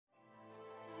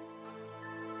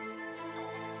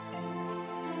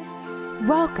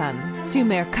Welcome to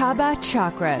Merkaba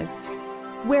Chakras,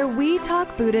 where we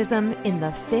talk Buddhism in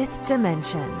the fifth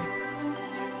dimension.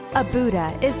 A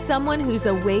Buddha is someone who's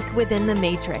awake within the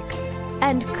matrix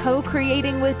and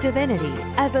co-creating with divinity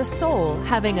as a soul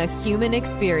having a human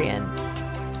experience.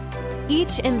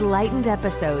 Each enlightened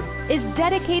episode is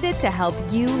dedicated to help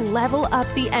you level up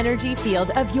the energy field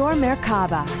of your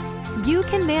Merkaba. You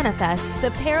can manifest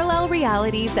the parallel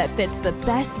reality that fits the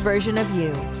best version of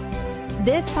you.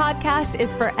 This podcast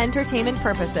is for entertainment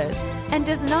purposes and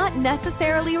does not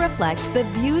necessarily reflect the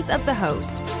views of the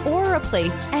host or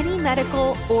replace any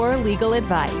medical or legal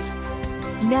advice.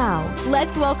 Now,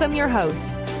 let's welcome your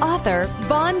host, author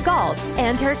Vaughn Galt,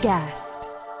 and her guest.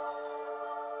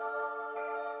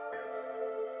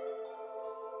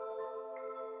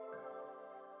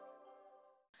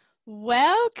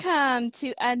 Welcome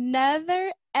to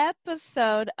another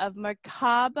episode of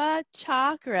Merkaba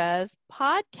Chakras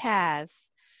podcast.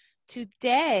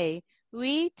 Today,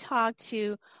 we talk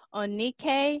to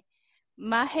Onike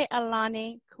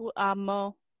Mahealani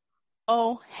Kuamo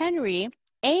O. Henry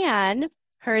and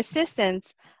her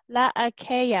assistants,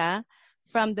 La'akea,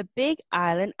 from the Big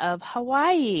Island of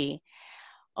Hawaii.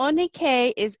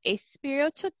 Onike is a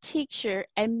spiritual teacher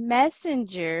and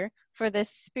messenger for the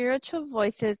spiritual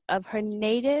voices of her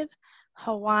native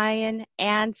Hawaiian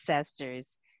ancestors.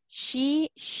 She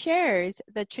shares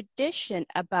the tradition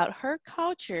about her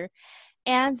culture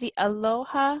and the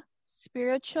aloha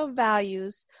spiritual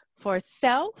values for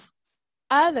self,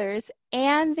 others,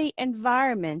 and the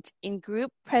environment in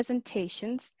group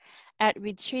presentations, at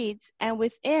retreats, and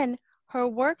within her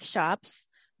workshops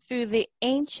through the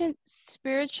ancient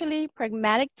spiritually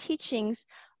pragmatic teachings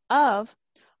of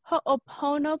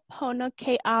Ho'oponopono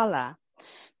Keala.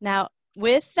 Now,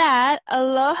 with that,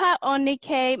 aloha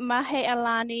Onike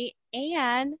Mahealani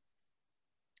and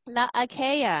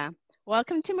La'akea.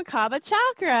 Welcome to Merkaba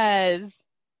Chakras.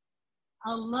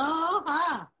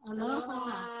 Aloha.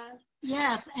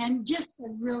 Yes, and just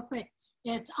real quick,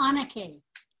 it's Anake.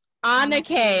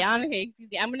 Anake.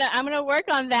 Excuse me. I'm gonna work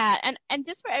on that. And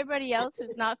just for everybody else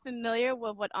who's not familiar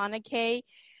with what Anake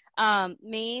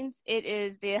means, it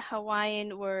is the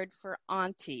Hawaiian word for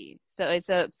auntie. So it's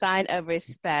a sign of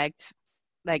respect,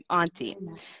 like auntie.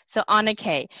 So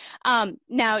Anake.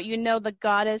 Now, you know the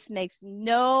goddess makes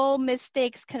no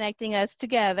mistakes connecting us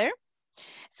together.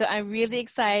 So I'm really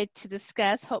excited to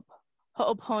discuss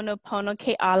Ho'oponopono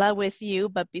Keala with you.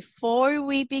 But before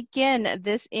we begin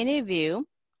this interview,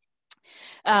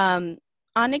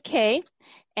 Anake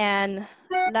and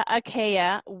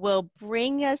La'akea will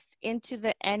bring us into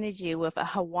the energy with a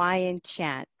Hawaiian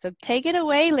chant. So take it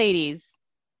away, ladies.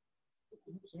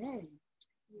 Okay.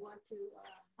 You want to?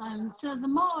 So the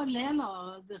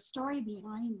mo'olelo, the story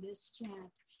behind this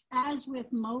chant, as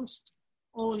with most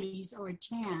olis or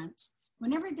chants,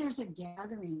 whenever there's a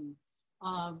gathering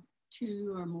of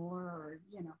two or more, or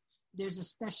there's a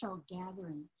special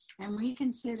gathering, and we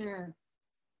consider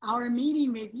our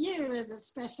meeting with you as a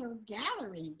special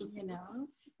gathering,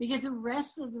 because the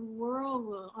rest of the world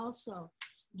will also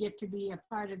get to be a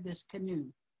part of this canoe,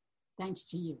 thanks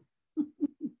to you.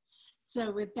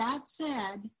 So with that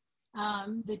said,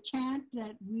 the chant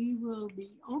that we will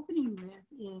be opening with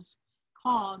is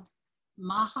called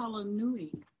Mahalo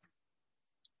Nui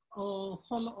o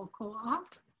Holo'oko'a,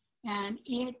 and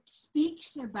it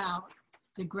speaks about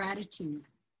the gratitude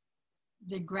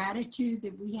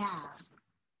that we have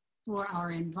for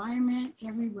our environment,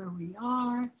 everywhere we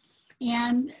are,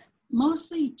 and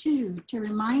mostly to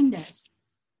remind us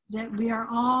that we are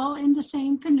all in the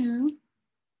same canoe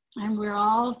and we're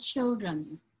all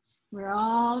children. We're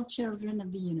all children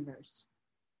of the universe.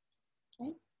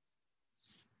 Okay?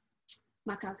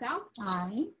 Makakau?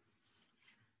 Aye.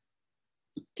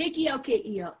 Keiki au ke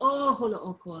ia o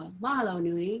Holo'oko'a. Mahalo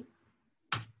nui.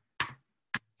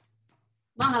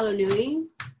 Mahalo nui.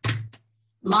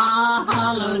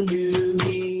 Mahalo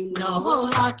nui no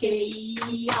hola ke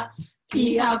ia,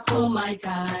 pia po mai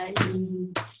kai,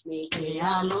 me ke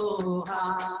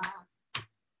aloha.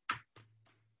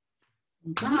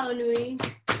 Mahalo nui.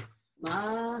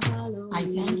 Mahalo I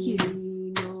thank you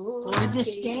for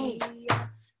this day.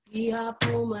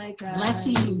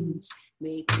 Blessings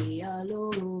with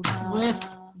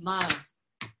love.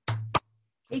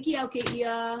 Keiki au ke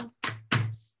ia.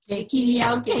 Keiki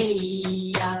au ke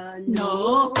ia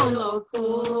no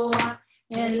holoko'a,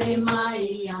 ele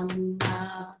mai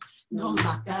ana no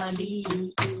makali'i.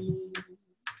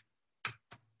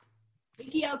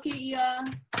 Keiki au ke ia.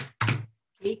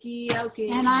 Keiki au ke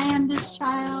ia. And I am this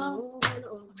child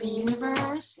of the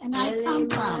universe, and I come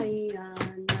from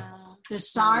the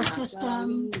star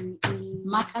system,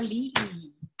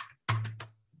 Makali'i.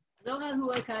 Aloha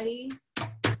huakahi.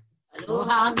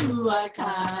 Aloha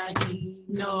huakahi.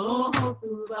 No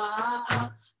hoku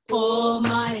wa'a. Po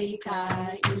mai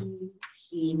kai.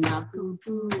 Ina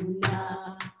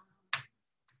pupuna.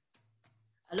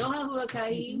 Aloha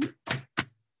huakahi.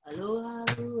 Aloha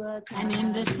huakahi. And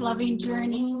in this loving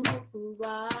journey,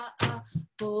 I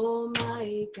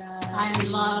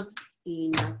am loved. I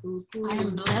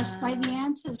am blessed by the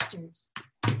ancestors.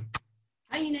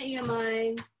 Haina ia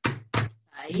mai.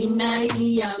 Haina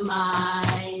ia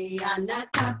mai.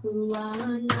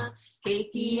 Anakapuana.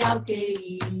 Keiki au ke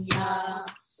ia.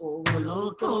 O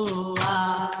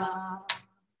lokoa.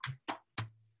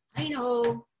 Haina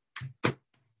ho.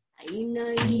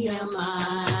 Haina ia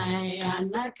mai.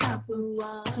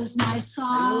 Anakapuana. This is my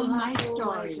song, my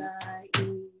story.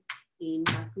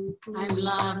 I'm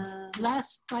loved,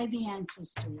 blessed by the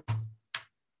ancestors.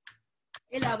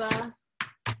 Elava.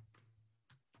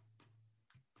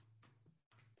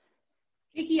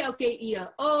 Kiki au ke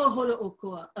ia, o holo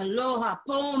okoa, aloha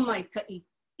po mai kai,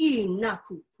 I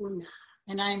naku puna.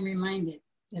 And I'm reminded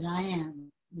that I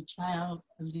am the child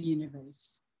of the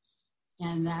universe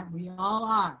and that we all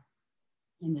are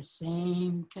in the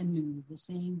same canoe, the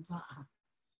same va'a.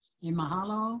 In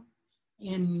mahalo,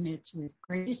 and it's with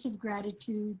grace of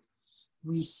gratitude,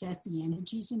 we set the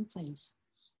energies in place.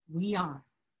 We are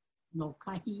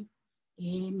Lokahi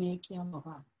e me ke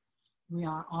aloha. We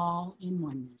are all in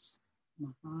oneness.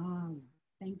 Mahalo.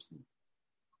 Thank you.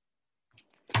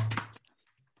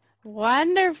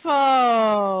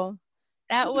 Wonderful.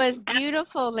 That was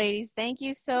beautiful, ladies. Thank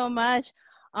you so much,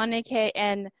 Anake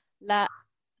and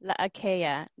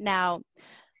La'akea. Now,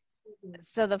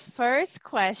 so the first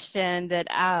question that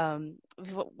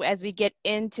as we get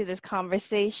into this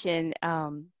conversation,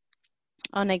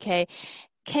 Anake,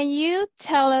 can you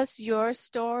tell us your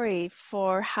story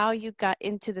for how you got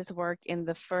into this work in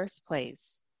the first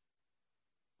place?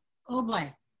 Oh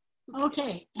boy.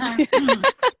 Okay.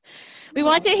 We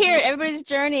want to hear everybody's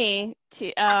journey to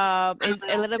is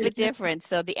a little bit different.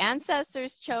 So the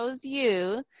ancestors chose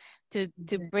you to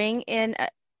bring in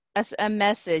a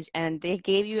message, and they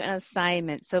gave you an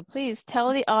assignment. So please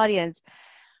tell the audience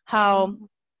how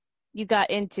you got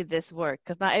into this work,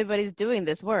 because not everybody's doing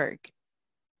this work.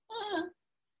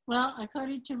 Well,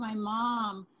 according to my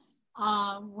mom,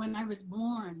 when I was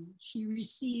born, she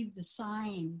received the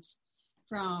signs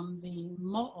from the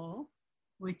mo'o,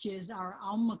 which is our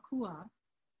aumakua.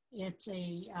 It's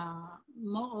a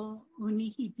mo'o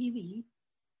unihipiwi,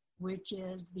 which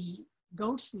is the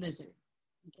ghost lizard.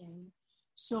 Okay,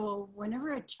 so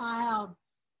whenever a child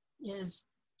is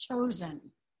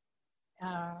chosen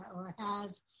or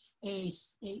has a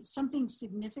something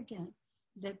significant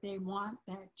that they want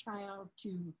that child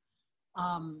to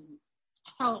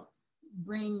help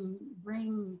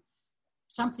bring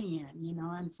something in, you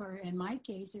know, and in my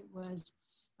case, it was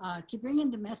to bring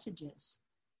in the messages,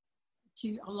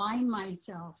 to align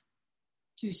myself,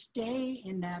 to stay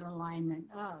in that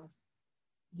alignment of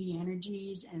the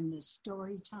energies and the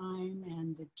story time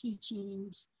and the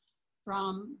teachings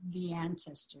from the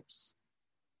ancestors.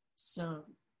 So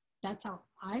that's how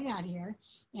I got here.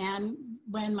 And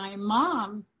when my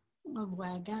mom, oh boy,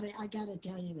 I gotta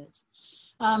tell you this.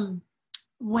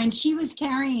 When she was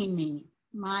carrying me,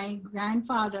 my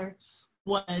grandfather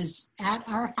was at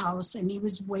our house and he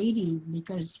was waiting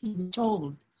because he was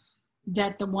told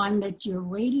that the one that you're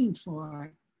waiting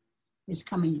for is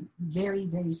coming very,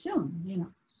 very soon, you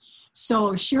know.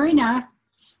 So sure enough,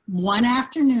 one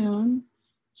afternoon,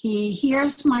 he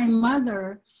hears my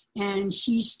mother and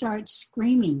she starts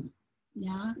screaming,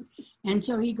 yeah. And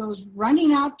so he goes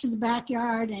running out to the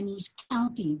backyard and he's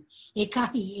counting,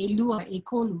 ekahi, elua,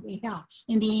 ekolu, eha,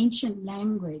 in the ancient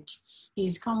language.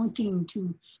 He's counting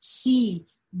to see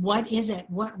what is it,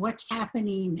 what's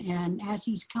happening. And as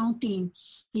he's counting,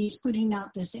 he's putting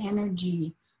out this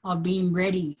energy of being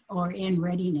ready or in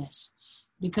readiness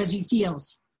because he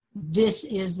feels this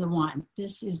is the one,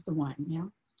 yeah.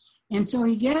 And so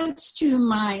he gets to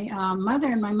my mother,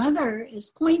 and my mother is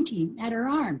pointing at her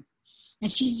arm.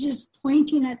 And she's just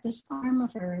pointing at this arm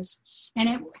of hers. And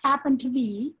it happened to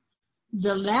be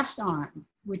the left arm,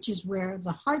 which is where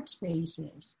the heart space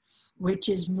is, which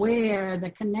is where the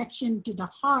connection to the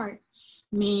heart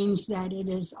means that it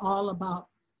is all about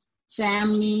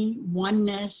family,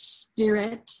 oneness,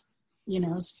 spirit, you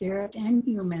know, spirit and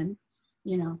human,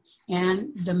 you know,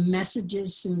 and the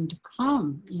messages soon to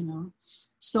come, you know.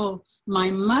 So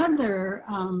my mother,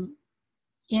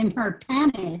 in her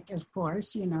panic, of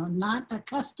course, you know, not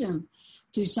accustomed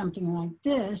to something like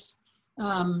this,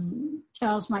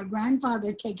 tells my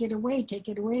grandfather, take it away,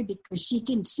 because she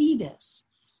can see this.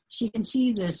 She can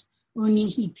see this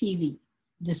unihipili,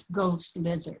 this ghost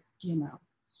lizard, you know.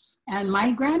 And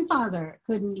my grandfather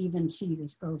couldn't even see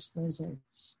this ghost lizard,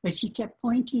 but she kept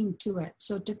pointing to it.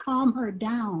 So to calm her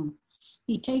down,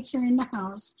 he takes her in the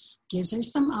house, gives her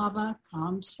some ava,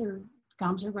 calms her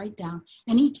right down,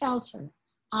 and he tells her,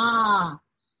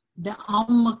 the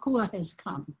Aumakua has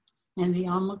come, and the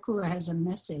Aumakua has a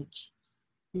message.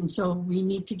 And so we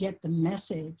need to get the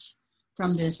message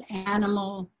from this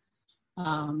animal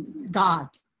god,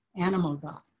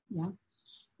 yeah.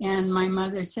 And my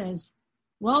mother says,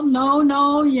 well,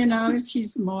 no, you know,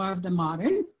 she's more of the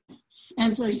modern.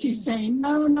 And so she's saying,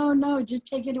 no, just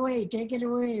take it away,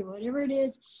 whatever it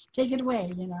is, take it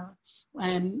away, you know.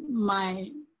 And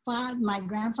my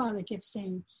grandfather kept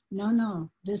saying, no,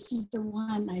 this is the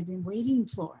one I've been waiting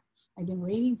for.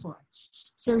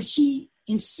 So she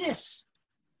insists,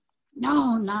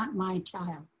 no, not my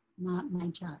child,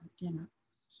 you know.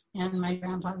 And my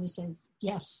grandfather says,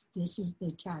 yes, this is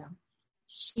the child.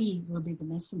 She will be the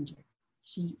messenger.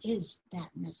 She is that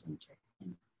messenger.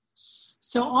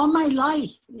 So all my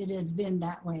life, it has been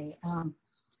that way.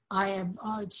 I have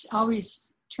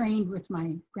always trained with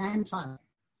my grandfather,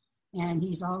 and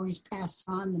he's always passed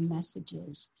on the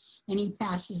messages. And he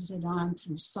passes it on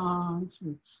through songs,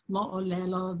 through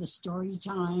Mo'olelo, the story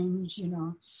times, you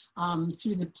know,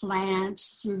 through the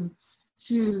plants,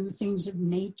 through things of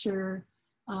nature.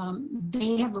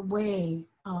 They have a way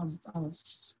of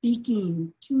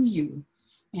speaking to you,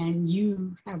 and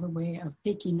you have a way of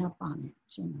picking up on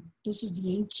it, you know. This is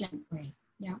the ancient way,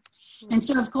 yeah. And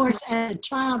so, of course, as a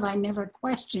child, I never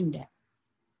questioned it.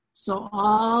 So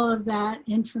all of that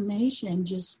information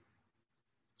just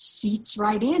seeps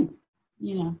right in,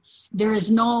 you know. There is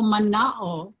no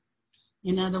mana'o,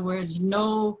 in other words,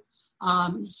 no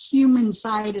human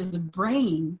side of the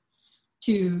brain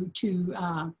to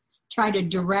try to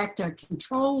direct or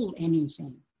control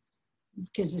anything,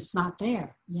 because it's not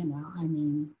there, you know. I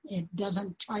mean, it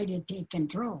doesn't try to take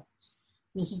control.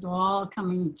 This is all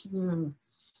coming through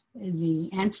the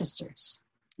ancestors,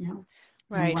 you know,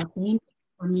 right? And what they need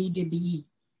for me to be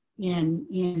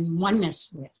in oneness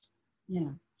with, you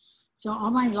know. So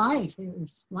all my life it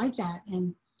was like that.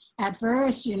 And at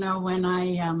first, you know, when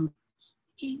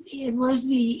it was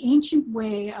the ancient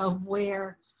way of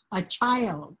where a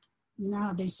child, you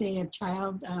know, they say a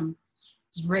child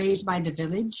is raised by the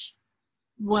village.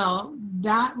 Well,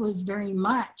 that was very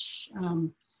much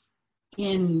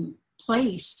in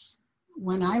place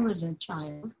when I was a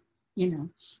child, you know,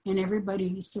 and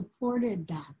everybody supported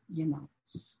that, you know,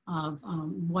 of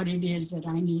what it is that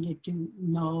I needed to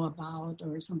know about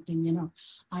or something, you know.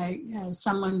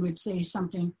 Someone would say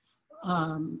something,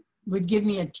 would give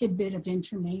me a tidbit of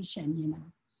information, you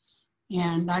know,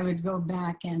 and I would go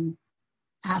back and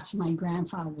ask my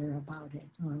grandfather about it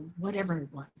or whatever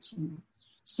it was, you know.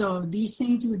 So these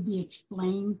things would be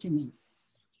explained to me.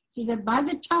 So that by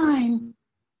the time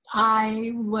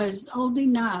I was old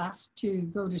enough to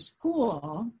go to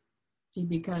school, see,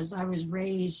 because I was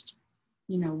raised,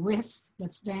 you know, with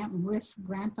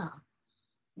grandpa,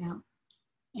 yeah.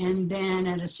 And then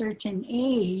at a certain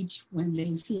age, when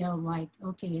they feel like,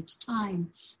 okay, it's time,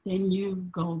 then you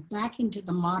go back into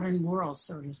the modern world,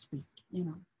 so to speak, you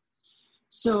know.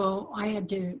 So I had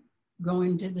to go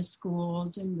into the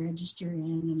schools and register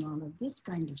in and all of this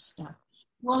kind of stuff.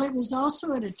 Well, it was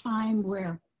also at a time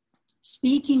where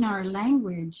speaking our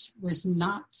language was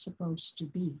not supposed to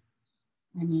be.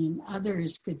 I mean,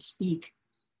 others could speak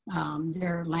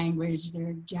their language,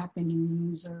 their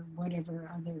Japanese or whatever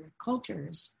other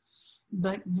cultures,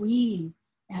 but we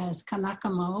as Kanaka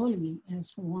Maoli,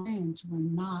 as Hawaiians, were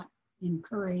not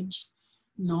encouraged,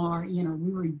 nor, you know,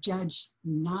 we were judged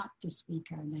not to speak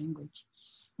our language.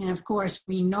 And of course,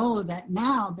 we know that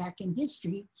now, back in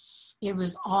history, it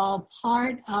was all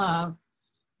part of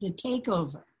the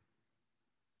takeover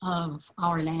of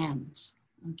our lands,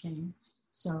 okay?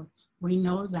 So we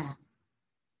know that.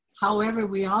 However,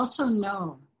 we also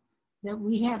know that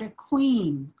we had a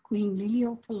queen, Queen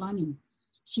Liliuokalani.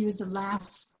 She was the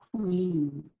last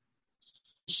queen.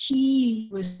 She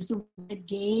was the one that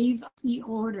gave the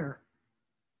order.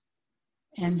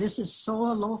 And this is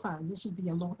so aloha. This is the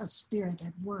aloha spirit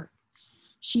at work.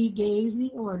 She gave the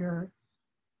order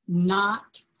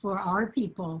not for our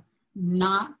people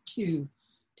not to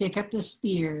pick up the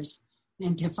spears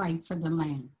and to fight for the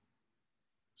land.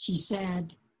 She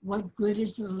said, what good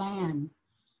is the land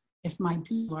if my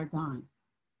people are gone?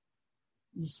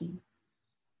 You see?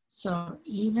 So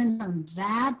even from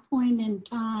that point in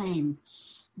time,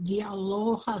 the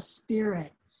aloha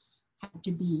spirit had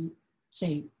to be,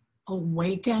 say,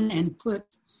 awakened and put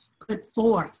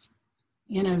forth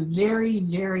in a very,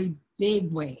 very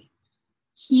big way,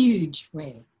 huge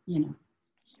way, you know.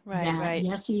 Right.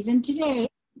 Yes, even today,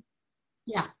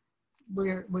 yeah,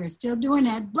 we're still doing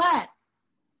that. But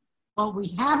what we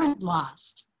haven't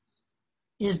lost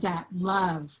is that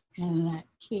love and that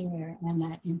care and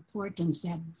that importance,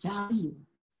 that value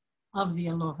of the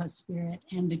Aloha Spirit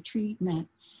and the treatment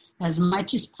as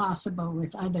much as possible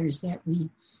with others, that we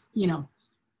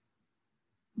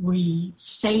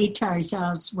say to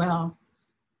ourselves, well,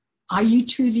 are you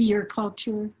true to your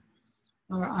culture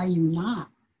or are you not?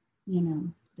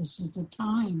 This is the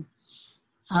time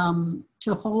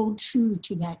to hold true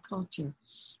to that culture.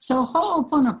 So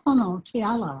Ho'oponopono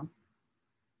Keala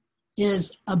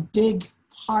is a big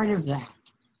part of that.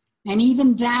 And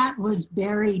even that was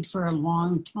buried for a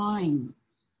long time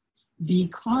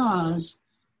because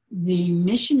the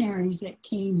missionaries that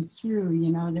came through,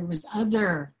 there was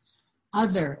other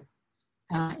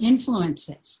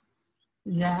influences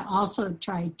that also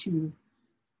tried to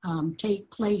take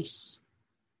place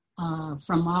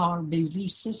from our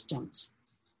belief systems.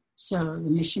 So the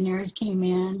missionaries came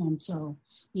in, and so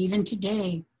even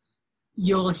today,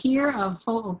 you'll hear of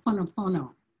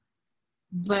Ho'oponopono,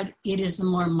 but it is the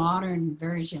more modern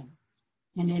version,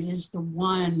 and it is the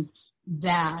one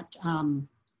that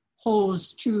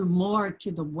holds true more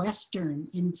to the Western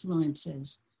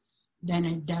influences than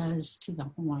it does to the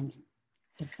Hawaiian,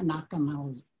 the Kanaka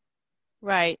Maoli.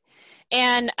 Right.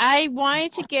 And I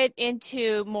wanted to get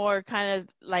into more kind of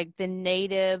like the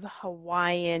native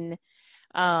Hawaiian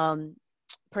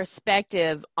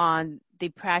perspective on the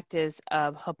practice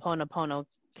of Ho'oponopono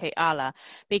Keala,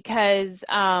 because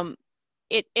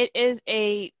it is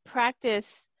a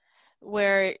practice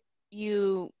where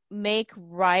you make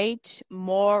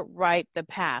more right the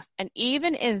path. And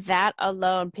even in that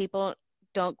alone, people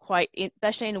don't quite,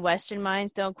 especially in Western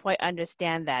minds, don't quite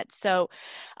understand that. So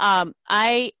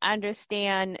I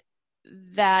understand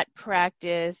that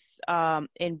practice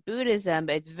in Buddhism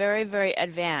is very, very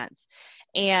advanced.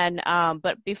 And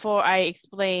but before I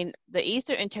explain the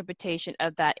Eastern interpretation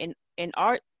of that in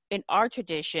our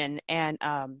tradition and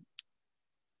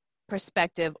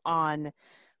perspective on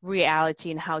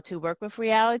reality and how to work with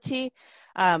reality,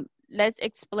 let's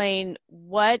explain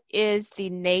what is the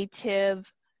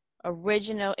native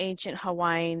original ancient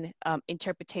Hawaiian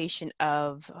interpretation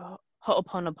of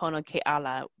Ho'oponopono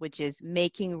Keala, which is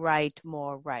making right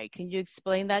more right. Can you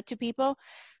explain that to people?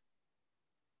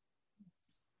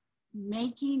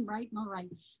 Making right more right.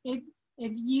 If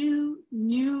you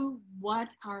knew what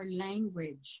our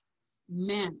language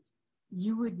meant,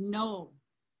 you would know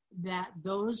that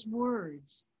those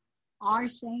words are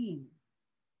saying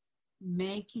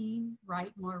making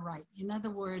right more right. In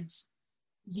other words,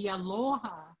 the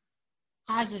aloha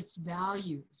has its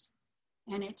values,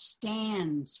 and it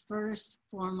stands first,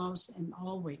 foremost, and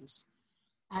always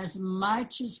as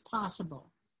much as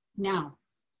possible. Now,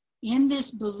 in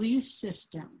this belief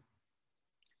system,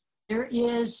 there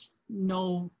is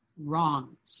no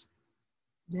wrongs.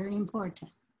 Very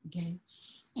important, okay?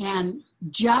 And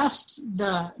just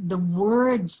the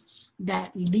words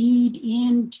that lead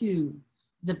into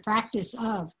the practice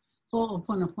of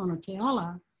Ho'oponopono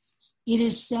Keala, it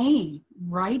is saying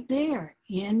right there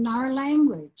in our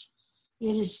language,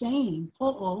 it is saying,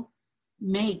 Ho'o,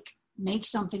 make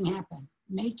something happen,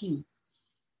 making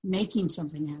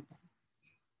something happen.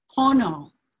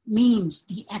 Pono means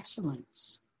the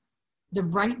excellence, the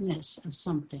brightness of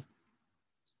something.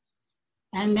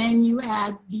 And then you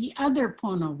add the other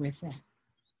pono with that.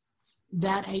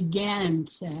 That again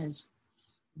says,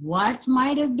 what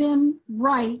might have been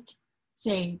right,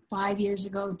 say 5 years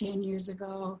ago, 10 years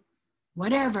ago,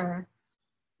 whatever,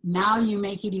 now you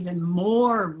make it even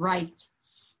more right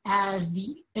as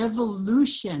the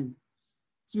evolution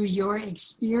through your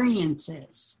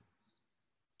experiences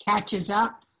catches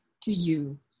up to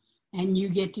you, and you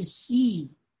get to see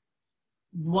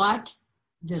what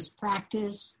this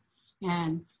practice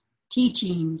and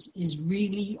teachings is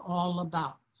really all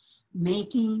about.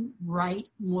 Making right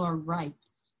more right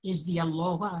is the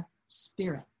aloha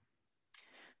spirit.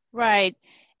 Right.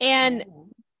 And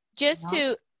just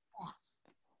to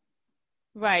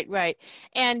right.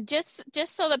 And just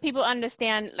so that people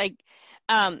understand, like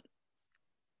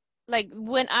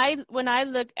when I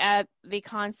look at the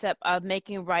concept of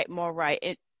making right more right,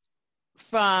 it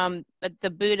from the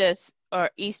Buddhist or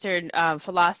Eastern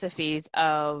philosophies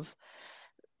of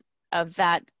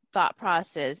that thought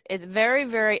process, is very,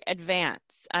 very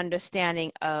advanced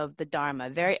understanding of the Dharma,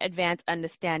 very advanced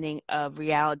understanding of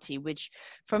reality, which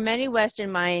for many Western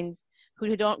minds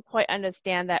who don't quite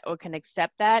understand that or can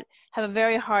accept that have a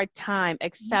very hard time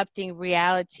accepting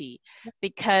reality,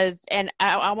 because, and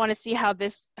I want to see how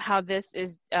this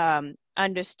is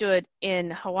understood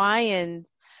in Hawaiian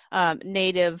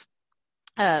native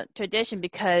tradition,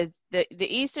 because the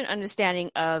Eastern understanding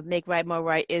of make right more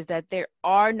right is that there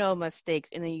are no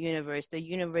mistakes in the universe. The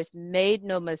universe made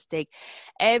no mistake.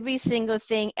 Every single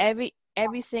thing, every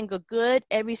single good,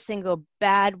 every single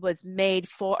bad was made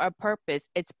for a purpose.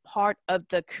 It's part of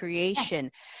the creation.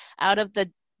 Yes. Out of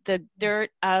the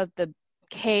dirt, out of the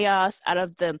chaos, out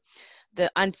of the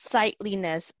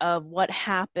unsightliness of what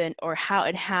happened or how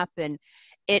it happened,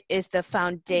 it is the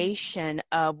foundation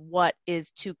of what is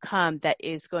to come that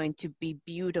is going to be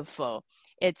beautiful.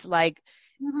 It's like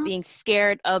being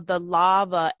scared of the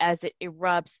lava as it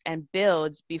erupts and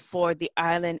builds before the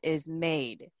island is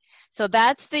made. So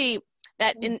that's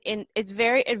it's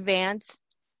very advanced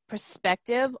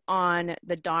perspective on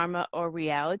the Dharma or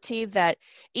reality, that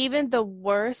even the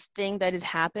worst thing that has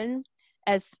happened,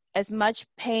 as much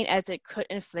pain as it could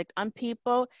inflict on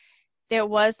people, there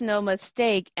was no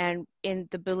mistake. And in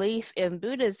the belief in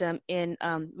Buddhism in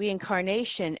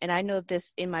reincarnation, and I know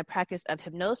this in my practice of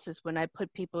hypnosis, when I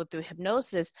put people through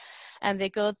hypnosis and they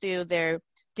go through their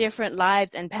different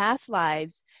lives and past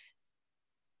lives,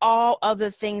 all of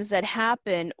the things that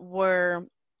happened were,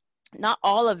 not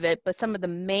all of it, but some of the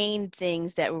main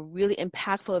things that were really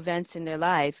impactful events in their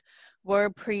life were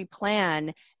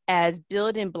pre-planned as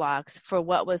building blocks for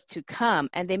what was to come.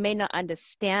 And they may not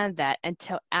understand that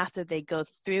until after they go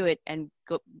through it and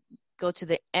go to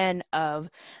the end of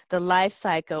the life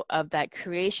cycle of that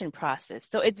creation process.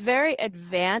 So it's very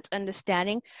advanced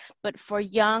understanding, but for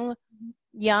young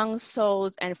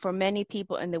souls and for many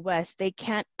people in the West, they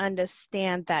can't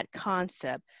understand that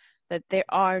concept, that there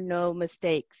are no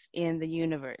mistakes in the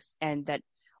universe, and that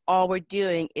all we're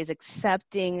doing is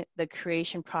accepting the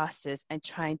creation process and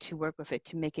trying to work with it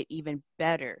to make it even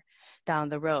better down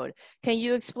the road. Can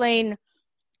you explain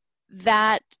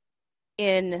that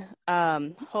in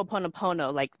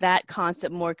Ho'oponopono, like that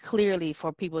concept more clearly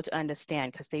for people to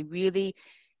understand? Because they really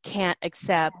can't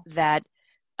accept that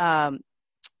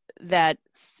that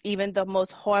even the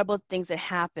most horrible things that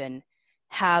happen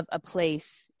have a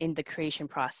place in the creation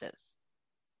process.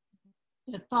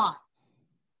 The thought.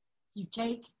 You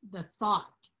take the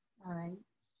thought, all right,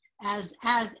 as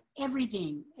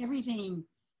everything, energy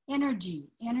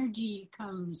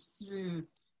comes through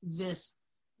this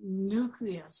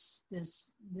nucleus,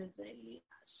 this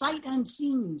sight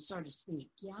unseen, so to speak,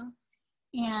 yeah?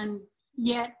 And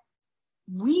yet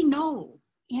we know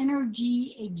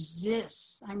energy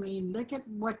exists. I mean, look at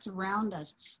what's around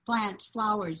us, plants,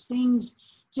 flowers, things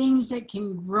that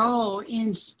can grow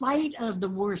in spite of the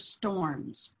worst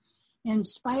storms. In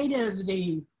spite of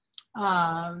the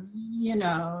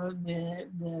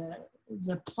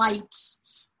plights,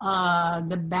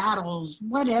 the battles,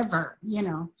 whatever,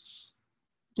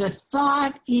 the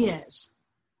thought is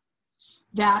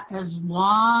that as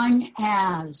long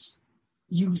as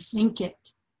you think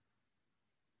it,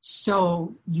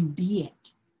 so you be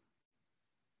it.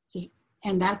 See,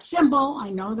 and that's simple. I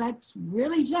know that's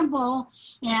really simple.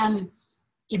 And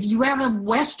if you have a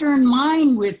Western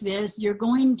mind with this, you're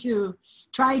going to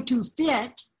try to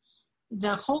fit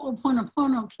the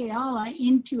Ho'oponopono Keala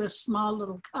into a small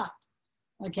little cup,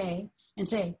 okay? And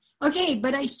say, okay,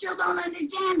 but I still don't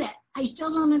understand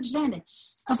it.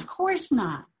 Of course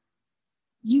not.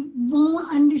 You won't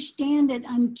understand it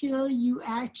until you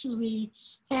actually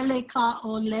hele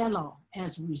ka'olelo,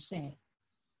 as we say.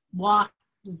 Walk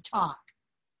the talk,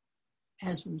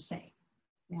 as we say.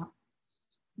 Yeah.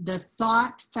 The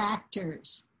thought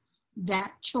factors,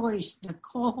 that choice, the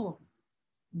koho.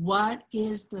 What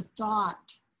is the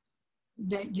thought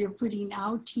that you're putting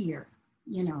out here?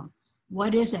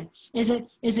 What is it? Is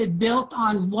it built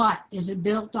on what? Is it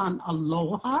built on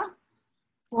aloha?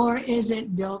 Or is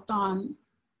it built on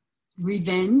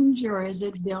revenge? Or is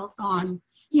it built on,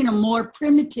 more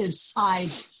primitive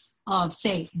side of,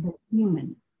 say, the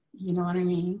human? You know what I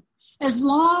mean? As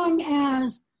long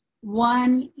as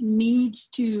one needs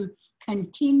to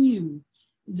continue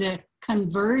the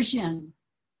conversion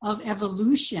of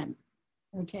evolution,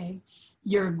 okay,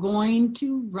 you're going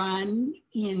to run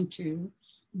into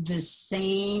the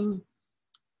same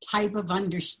type of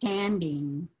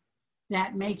understanding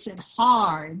that makes it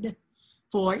hard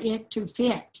for it to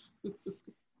fit.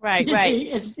 Right.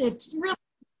 It's really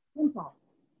simple.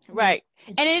 Right.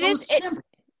 It's and simple.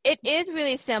 It is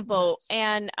really simple.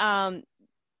 And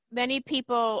many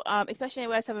people, especially in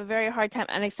the West, have a very hard time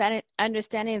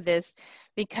understanding this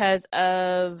because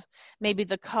of maybe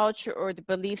the culture or the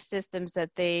belief systems that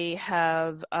they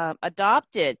have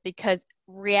adopted, because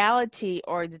reality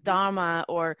or the Dharma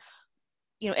or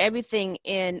everything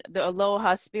in the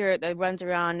aloha spirit that runs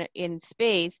around in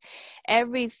space,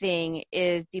 everything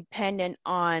is dependent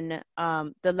on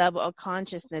the level of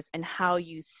consciousness and how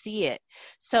you see it.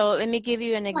 So let me give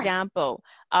you an example.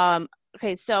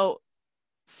 Okay, so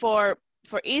for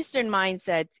Eastern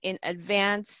mindsets, in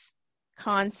advanced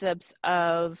concepts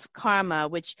of karma,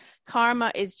 which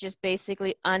karma is just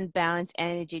basically unbalanced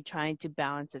energy trying to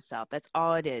balance itself. That's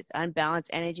all it is. Unbalanced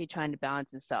energy trying to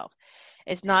balance itself.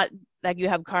 It's not like you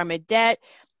have karmic debt.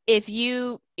 If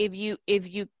you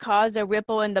cause a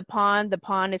ripple in the pond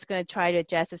is going to try to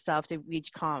adjust itself to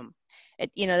reach calm.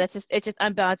 It's just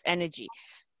unbalanced energy.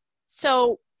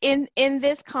 So in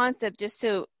this concept,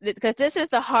 because this is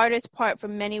the hardest part for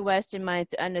many Western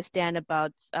minds to understand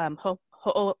about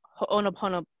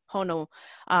Ho'oponopono,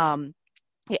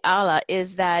 Allah,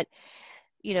 is that,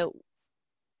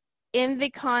 in the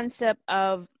concept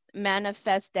of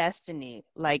manifest destiny,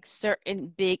 like certain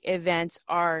big events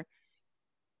are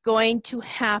going to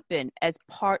happen as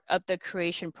part of the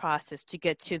creation process to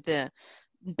get to the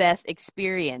best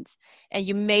experience. And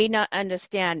you may not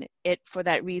understand it for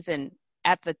that reason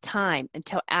at the time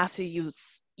until after you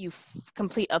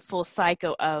complete a full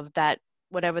cycle of that,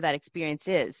 whatever that experience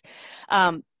is.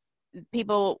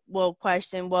 People will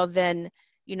question, well, then,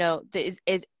 is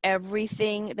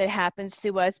everything that happens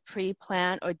to us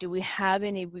pre-planned, or do we have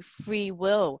any free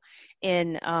will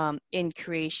in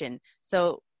creation?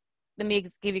 So let me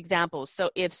give examples.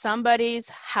 So if somebody's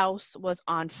house was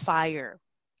on fire,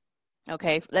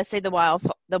 okay, let's say the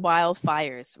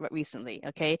wildfires recently,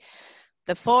 okay,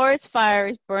 the forest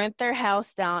fires burnt their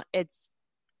house down. It's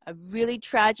a really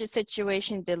tragic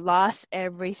situation. They lost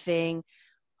everything.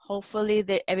 Hopefully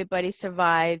everybody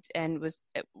survived and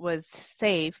was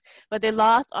safe, but they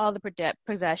lost all the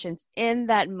possessions. In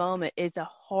that moment is a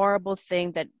horrible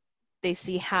thing that they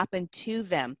see happen to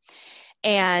them,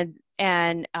 and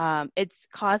it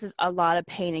causes a lot of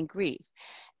pain and grief.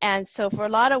 And so for a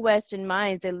lot of Western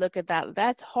minds, they look at that,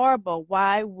 that's horrible.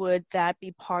 Why would that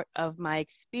be part of my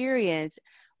experience?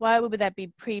 Why would that be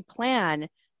pre-planned?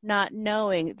 Not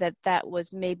knowing that that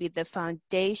was maybe the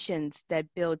foundations that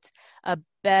built a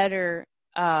better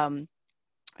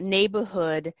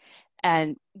neighborhood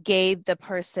and gave the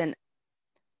person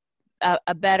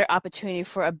a better opportunity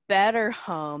for a better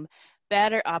home,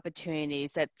 better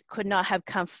opportunities that could not have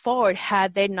come forward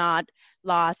had they not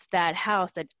lost that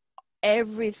house that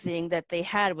everything that they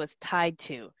had was tied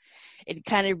to. It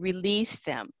kind of released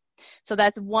them. So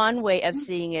that's one way of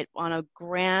seeing it on a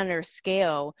grander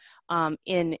scale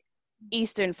in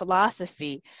Eastern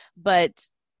philosophy, but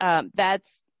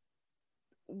that's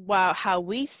how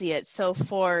we see it. So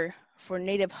for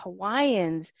Native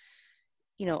Hawaiians,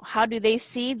 how do they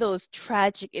see those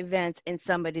tragic events in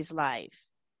somebody's life?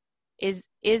 Is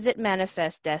it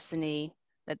manifest destiny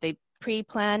that they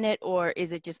pre-plan it, or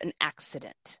is it just an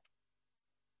accident?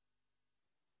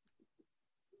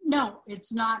 No,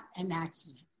 it's not an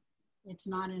accident. It's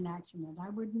not an accident. I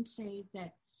wouldn't say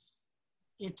that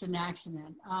it's an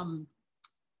accident.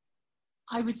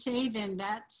 I would say then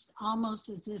that's almost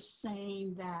as if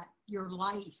saying that your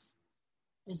life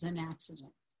is an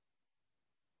accident.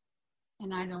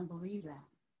 And I don't believe that.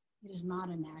 It is not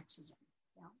an accident.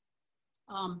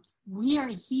 Yeah. We are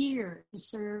here to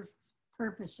serve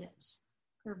purposes.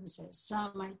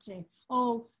 Some might say,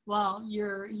 oh, well,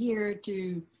 you're here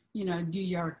to do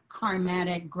your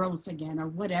karmatic growth again or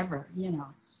whatever,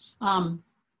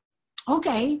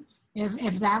 okay,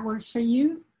 if that works for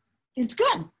you, it's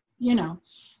good,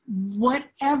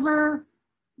 whatever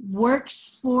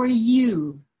works for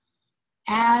you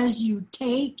as you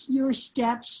take your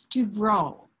steps to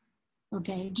grow,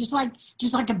 okay, just like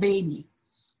a baby,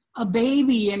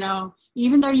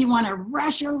 even though you want to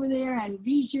rush over there and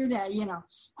be sure to,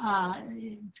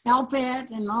 help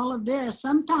it and all of this,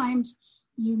 sometimes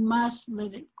you must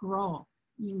let it grow.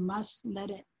 You must let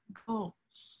it go.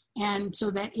 And so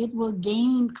that it will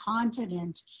gain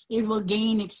confidence. It will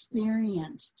gain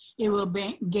experience. It will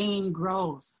gain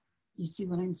growth. You see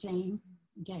what I'm saying?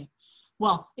 Okay.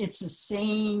 Well, it's the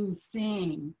same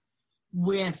thing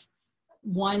with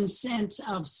one sense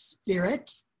of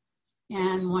spirit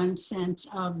and one sense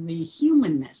of the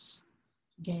humanness.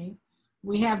 Okay.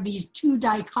 We have these two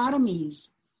dichotomies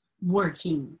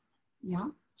working. Yeah.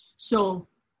 So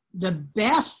the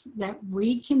best that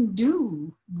we can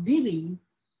do really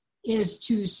is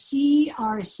to see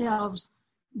ourselves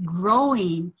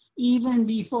growing even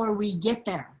before we get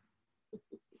there.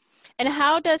 And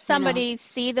how does somebody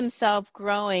see themselves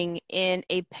growing in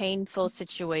a painful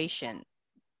situation?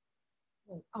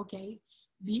 Okay.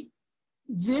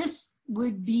 This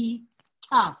would be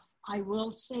tough. I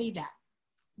will say that.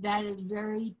 That is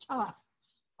very tough.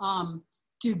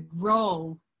 to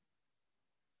grow.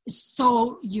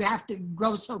 So you have to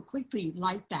grow so quickly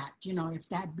like that, if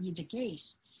that be the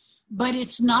case. But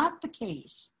it's not the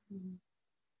case.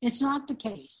 It's not the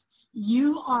case.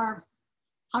 You are,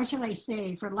 how shall I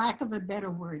say, for lack of a better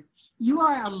word, you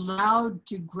are allowed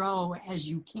to grow as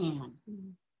you can.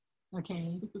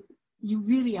 Okay? You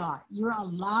really are. You're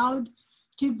allowed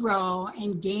to grow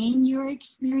and gain your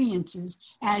experiences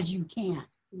as you can.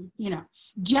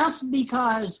 Just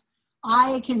because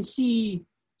I can see,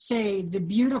 say, the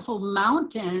beautiful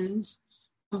mountains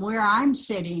where I'm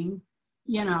sitting,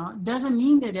 doesn't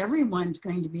mean that everyone's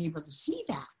going to be able to see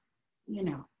that,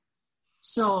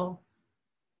 So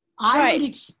I would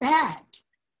expect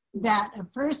that a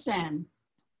person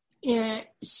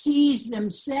sees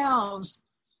themselves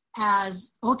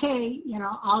as, okay,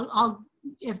 I'll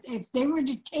if they were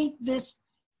to take this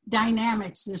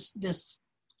dynamics, this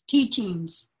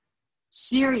teachings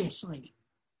seriously,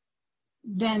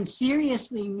 then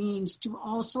seriously means to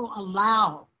also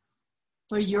allow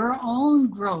for your own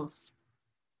growth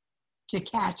to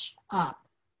catch up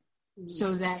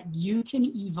so that you can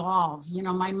evolve.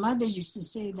 My mother used to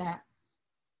say that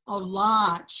a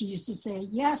lot. She used to say,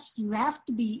 yes, you have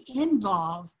to be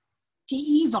involved to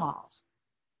evolve,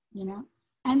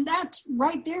 and that's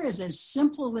right there is as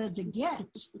simple as it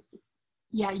gets.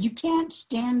 Yeah, you can't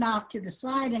stand off to the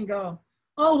side and go,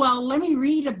 oh, well, let me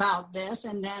read about this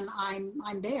and then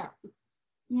I'm there.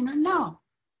 No.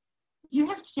 You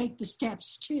have to take the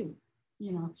steps too.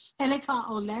 Heleka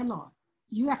olelo.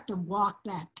 You have to walk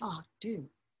that talk too.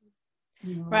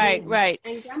 Right.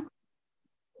 And Grandpa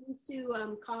used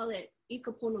to call it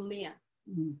ikaponomea.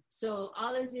 So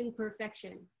all is in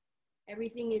perfection.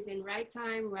 Everything is in right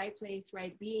time, right place,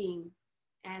 right being.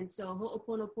 And so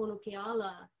Ho'oponopono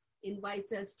Keala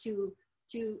invites us to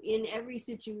in every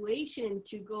situation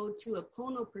to go to a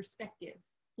pono perspective.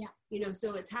 Yeah.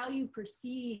 So it's how you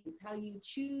perceive, how you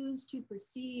choose to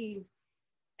perceive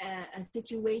a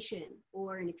situation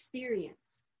or an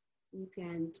experience. You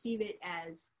can perceive it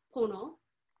as pono,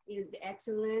 the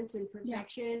excellence and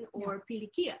perfection, or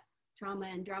pilikia, trauma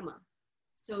and drama.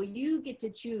 So you get to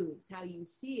choose how you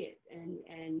see it,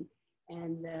 and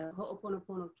the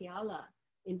Ho'oponopono Keala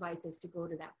invites us to go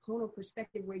to that pono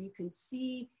perspective where you can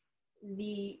see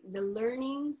the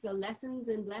learnings, the lessons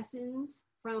and blessings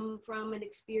from an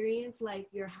experience like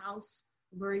your house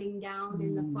burning down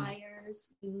in the fires,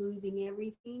 losing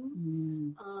everything.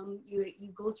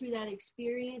 You go through that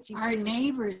experience. Our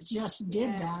neighbors just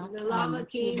did that. The lava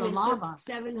came and took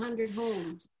 700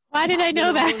 homes. Why did I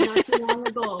know that? Not too long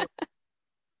ago.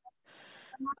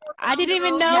 I didn't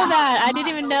even know that. I didn't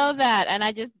even know that. And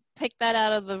I just picked that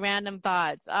out of the random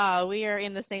thoughts. Oh, we are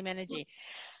in the same energy.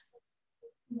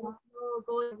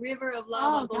 Going river of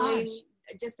lava going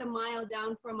just a mile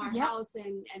down from our house,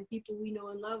 and people we know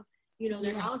and love,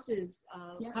 their houses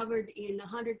covered in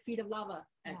 100 feet of lava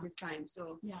at this time.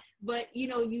 So, but you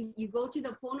go to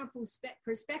the Pono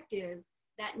perspective,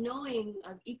 that knowing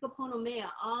of ikaponomea,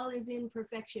 all is in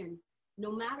perfection,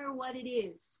 no matter what it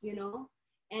is,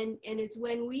 and it's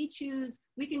when we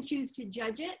can choose to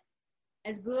judge it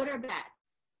as good or bad,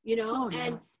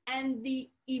 and the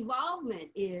evolvement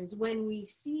is when we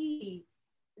see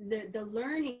the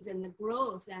learnings and the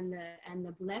growth and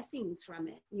the blessings from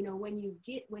it. When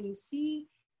you see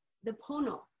the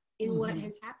pono in what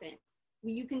has happened,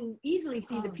 you can easily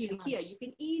see the pilikia. You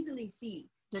can easily see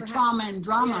the trauma and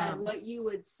drama. What you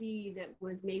would see that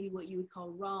was maybe what you would call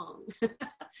wrong.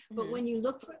 But when you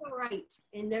look for the right,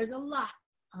 and there's a lot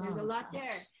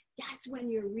there, that's when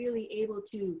you're really able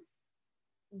to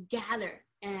gather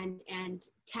and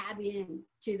tab in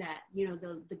to that,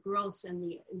 the growth and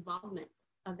the involvement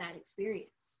of that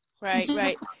experience. Right. The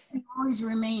question always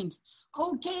remains,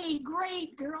 okay,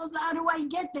 great, girls, how do I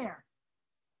get there?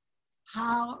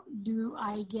 How do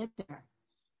I get there?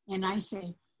 And I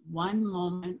say, one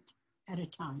moment at a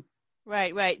time.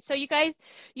 Right. So you guys,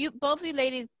 both of you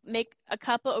ladies make a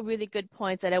couple of really good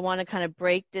points that I want to kind of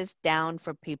break this down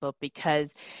for people,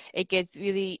 because it gets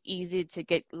really easy to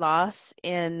get lost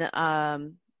in, I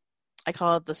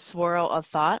call it the swirl of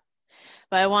thought.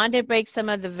 But I wanted to break some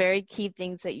of the very key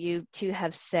things that you two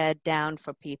have said down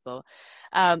for people.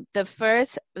 The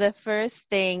first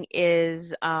thing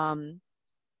is, Anike,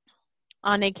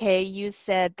 you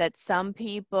said that some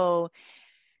people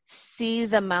see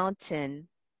the mountain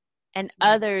and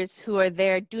others who are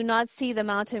there do not see the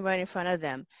mountain right in front of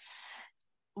them.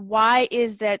 Why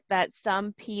is that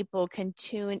some people can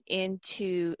tune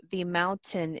into the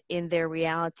mountain in their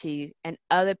reality and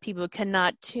other people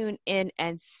cannot tune in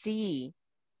and see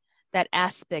that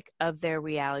aspect of their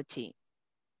reality?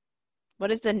 What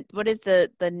is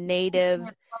the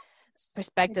native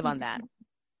perspective on that?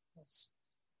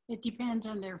 It depends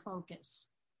on their focus.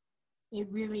 It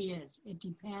really is. It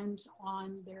depends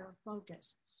on their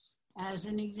focus. As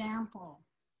an example,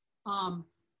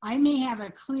 I may have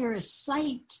a clear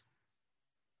sight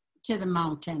to the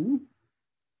mountain,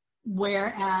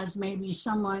 whereas maybe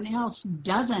someone else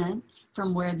doesn't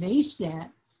from where they sit,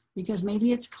 because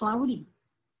maybe it's cloudy.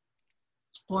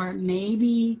 Or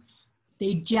maybe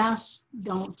they just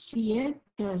don't see it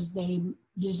because they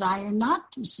desire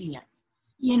not to see it.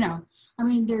 You know, I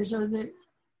mean, there's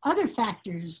other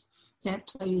factors that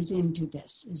plays into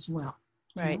this as well.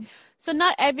 Right. You know? So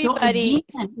not everybody.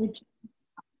 So again,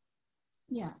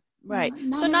 yeah. Right.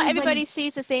 So not everybody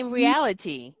sees the same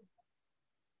reality.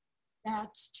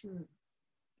 That's true.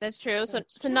 That's true. So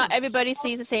not everybody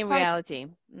sees the same reality.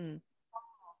 Mm.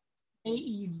 They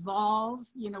evolve.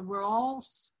 You know, we're all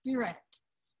spirit.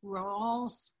 We're all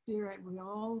spirit. We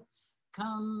all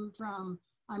come from,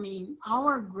 I mean,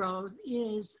 our growth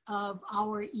is of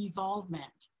our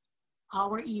evolvement.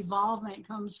 Our evolvement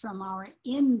comes from our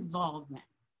involvement.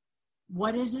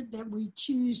 What is it that we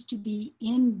choose to be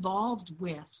involved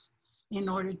with in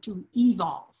order to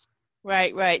evolve?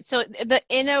 Right, right. So the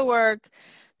inner work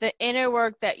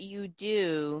that you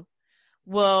do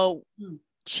will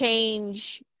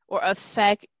change or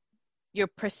affect your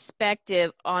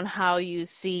perspective on how you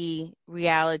see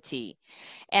reality.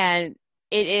 And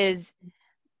it is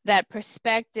that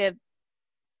perspective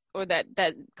or that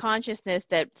consciousness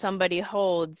that somebody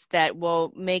holds that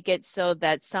will make it so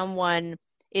that someone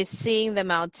is seeing the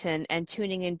mountain and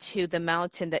tuning into the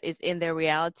mountain that is in their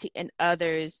reality, and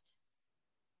others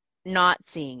not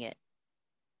seeing it.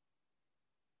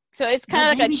 So it's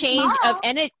kind of like a change of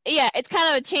energy. Yeah, it's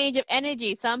kind of a change of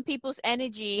energy. Some people's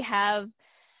energy have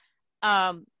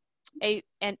a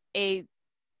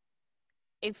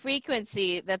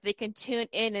frequency that they can tune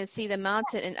in and see the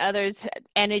mountain, and others'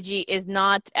 energy is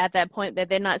not at that point, that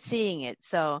they're not seeing it.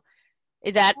 So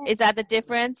is that the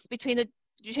difference between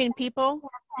people?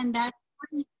 And that's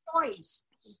free choice.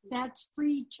 That's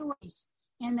free choice.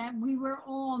 And that we were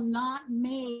all not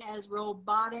made as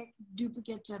robotic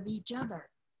duplicates of each other.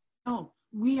 No,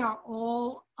 we are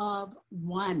all of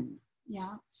one.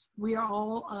 Yeah, we are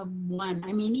all of one.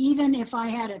 I mean, even if I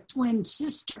had a twin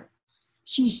sister,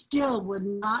 she still would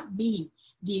not be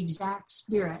the exact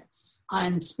spirit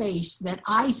and space that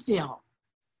I feel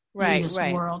in this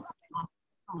world.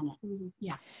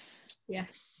 Yeah. Yeah.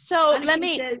 So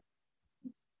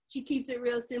she keeps it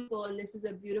real simple, and this is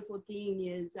a beautiful theme,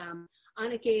 is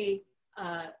Anake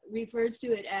refers to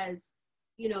it as,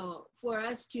 you know, for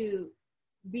us to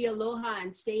be aloha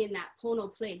and stay in that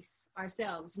pono place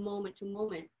ourselves, moment to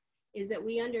moment, is that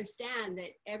we understand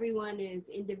that everyone is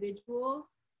individual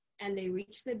and they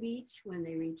reach the beach when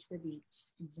they reach the beach.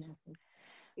 Exactly.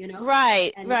 You know?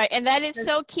 Right. And that is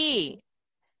so key.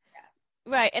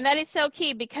 Right. And that is so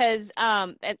key because,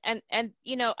 and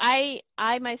you know, I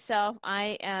myself,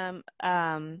 I am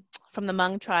from the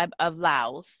Hmong tribe of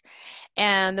Laos,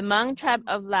 and the Hmong tribe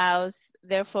of Laos,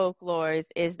 their folklore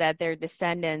is that they're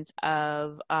descendants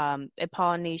of a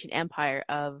Polynesian empire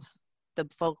of the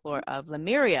folklore of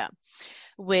Lemuria,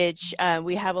 which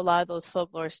we have a lot of those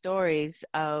folklore stories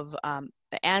of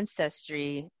the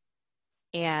ancestry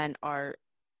and our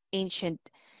ancient,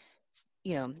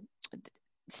 you know,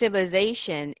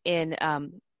 civilization in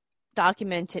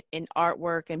documented in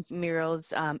artwork and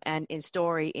murals and in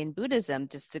story in Buddhism,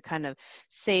 just to kind of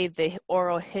save the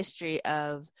oral history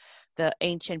of the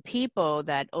ancient people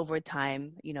that over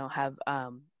time, you know, have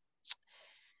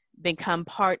become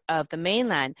part of the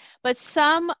mainland. But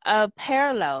some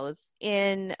parallels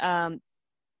in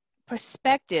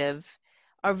perspective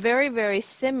are very, very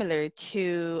similar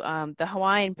to the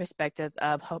Hawaiian perspectives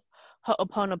of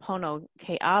Ho'oponopono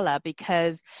Keala,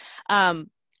 because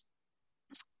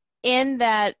in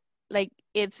that, like,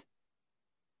 if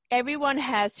everyone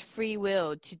has free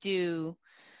will to do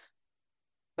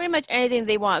pretty much anything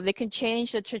they want, they can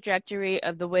change the trajectory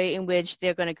of the way in which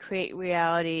they're going to create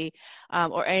reality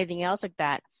or anything else like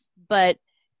that. But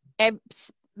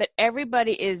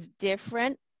everybody is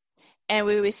different, and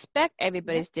we respect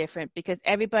everybody's different because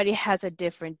everybody has a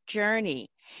different journey.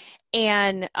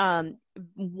 And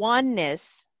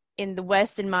oneness in the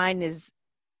Western mind is,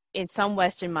 in some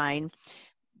Western mind,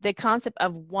 the concept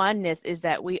of oneness is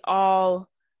that we all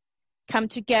come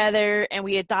together and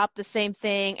we adopt the same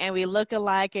thing and we look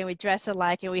alike and we dress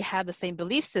alike and we have the same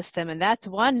belief system, and that's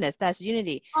oneness, that's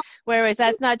unity. Whereas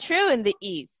that's not true in the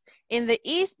East. In the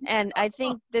East, and I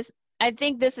think this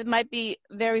might be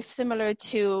very similar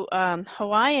to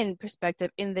Hawaiian perspective.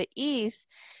 In the East,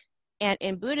 And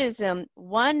in Buddhism,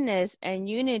 oneness and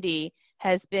unity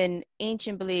has been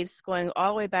ancient beliefs going all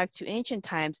the way back to ancient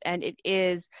times. And it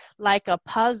is like a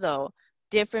puzzle,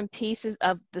 different pieces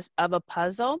of a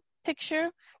puzzle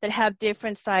picture that have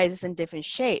different sizes and different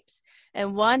shapes.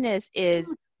 And oneness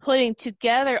is putting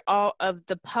together all of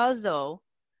the puzzle,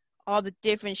 all the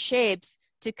different shapes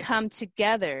to come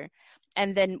together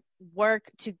and then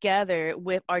work together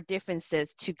with our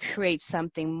differences to create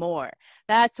something more.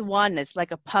 That's oneness,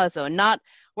 like a puzzle. Not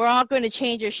we're all going to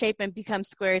change our shape and become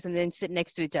squares and then sit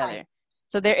next to each other.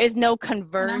 So there is no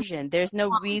conversion. There's no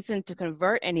reason to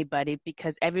convert anybody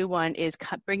because everyone is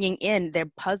bringing in their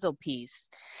puzzle piece.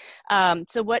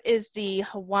 So what is the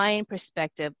Hawaiian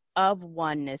perspective of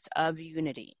oneness, of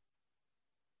unity?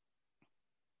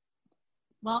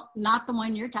 Well, not the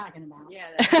one you're talking about.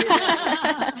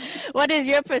 Yeah. What is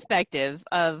your perspective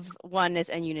of oneness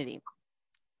and unity?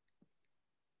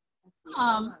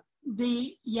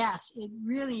 Yes, it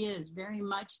really is very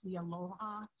much the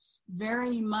aloha,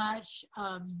 very much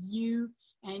of you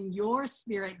and your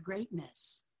spirit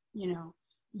greatness,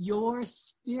 your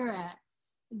spirit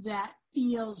that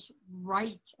feels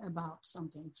right about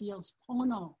something, feels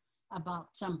pono about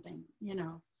something,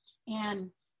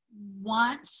 and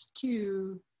wants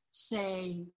to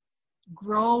say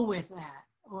grow with that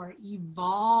or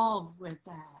evolve with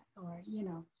that, or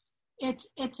it's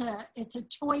a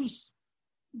choice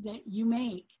that you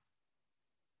make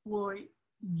for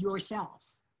yourself.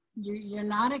 You're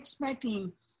not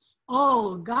expecting,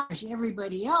 oh gosh,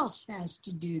 everybody else has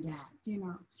to do that,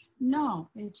 no,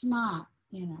 it's not,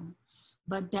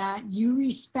 but that you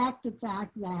respect the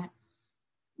fact that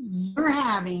you're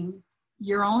having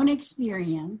your own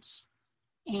experience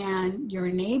and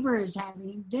your neighbor is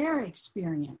having their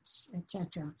experience,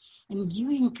 etc. And you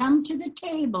can come to the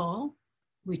table,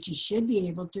 which you should be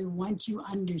able to once you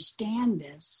understand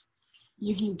this,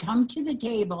 you can come to the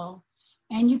table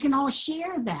and you can all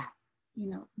share that,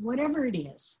 whatever it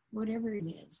is,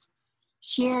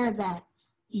 share that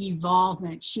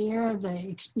evolvement, share the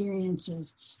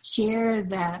experiences, share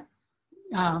that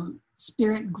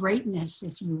spirit greatness,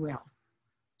 if you will.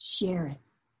 Share it.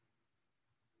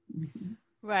 Mm-hmm.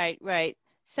 Right.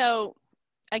 So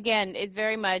again, it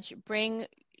very much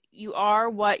you are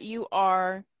what you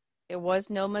are. There was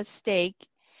no mistake.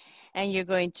 And you're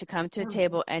going to come to a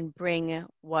table and bring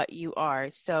what you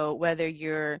are. So whether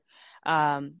you're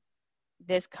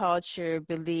this culture,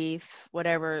 belief,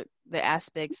 whatever the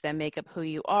aspects that make up who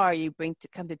you are, you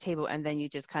come to the table and then you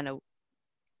just kind of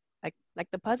like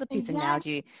the puzzle piece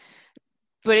analogy,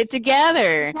 put it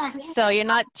together. Exactly. So you're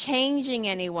not changing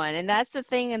anyone. And that's the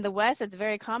thing in the West that's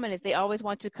very common, is they always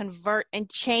want to convert and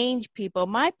change people.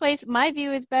 My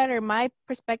view is better. My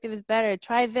perspective is better.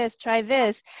 Try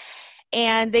this.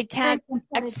 And they can't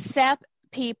accept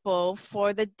people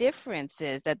for the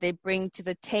differences that they bring to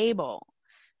the table.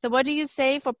 So what do you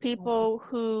say for people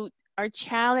who are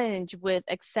challenged with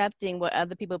accepting what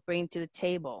other people bring to the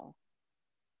table?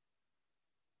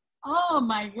 Oh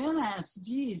my goodness,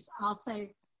 geez. I'll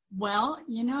say, well,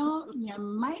 you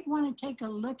might want to take a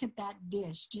look at that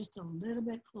dish just a little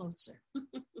bit closer.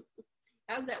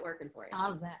 How's that working for you?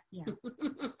 How's that? Yeah.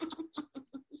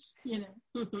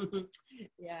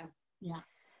 Yeah.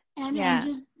 And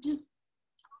just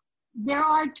there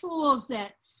are tools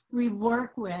that we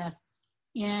work with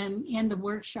in the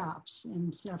workshops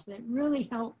and stuff that really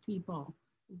help people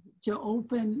to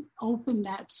open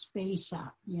that space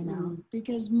up,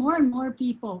 because more and more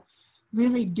people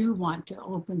really do want to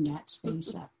open that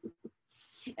space up.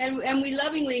 And we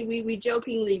lovingly, we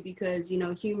jokingly, because,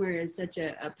 humor is such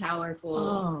a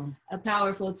powerful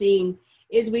thing,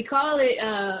 is we call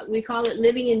it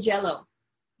living in Jello.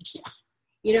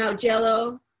 Yeah.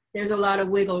 Jello, there's a lot of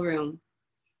wiggle room.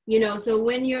 So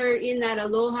when you're in that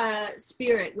aloha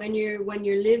spirit, when you're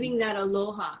living that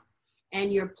aloha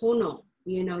and you're pono,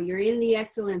 you're in the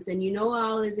excellence and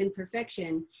all is in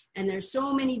perfection, and there's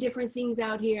so many different things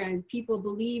out here and people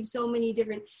believe so many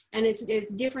different, and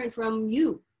it's different from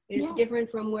you. It's different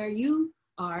from where you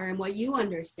are and what you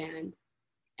understand.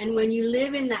 And when you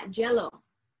live in that Jello,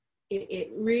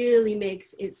 it really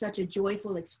makes it such a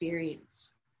joyful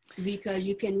experience, because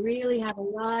you can really have a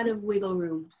lot of wiggle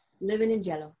room living in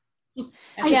Jello.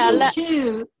 I think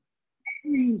too,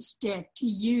 stick to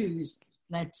use,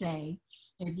 let's say,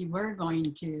 if you were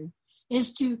going to,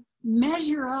 is to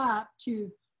measure up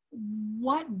to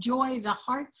what joy the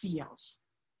heart feels.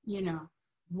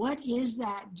 What is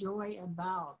that joy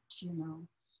about?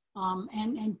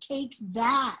 And take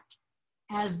that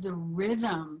as the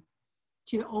rhythm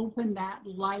to open that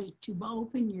light, to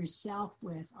open yourself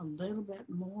with a little bit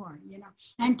more,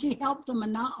 and to help the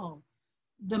mana'o,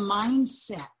 the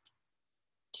mindset,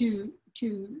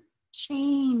 to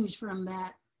change from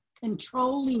that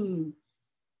controlling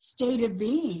state of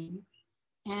being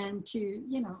and to,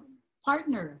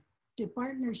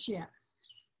 partnership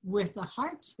with the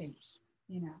heart space,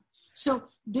 So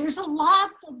there's a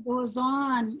lot that goes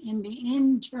on in the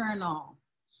internal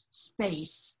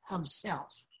space of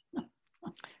self.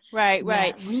 Right.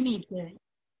 We need to,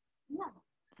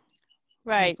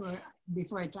 right.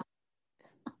 Before I talk.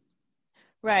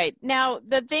 Right. Now,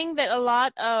 the thing that a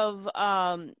lot of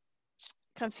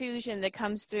confusion that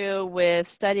comes through with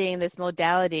studying this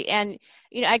modality, and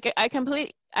I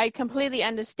completely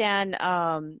understand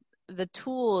the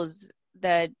tools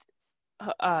that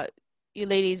you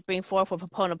ladies bring forth with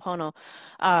Ho'oponopono,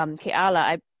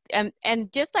 Keala.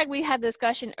 And just like we had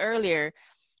discussion earlier,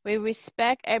 we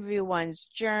respect everyone's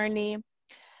journey.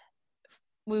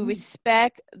 We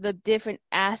respect the different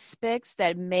aspects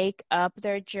that make up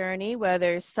their journey,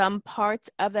 whether some parts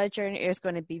of that journey is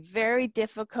going to be very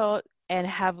difficult and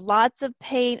have lots of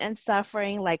pain and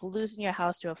suffering, like losing your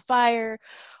house to a fire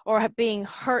or being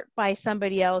hurt by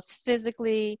somebody else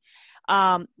physically.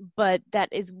 But that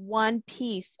is one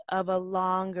piece of a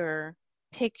longer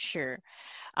picture.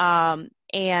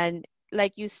 And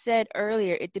like you said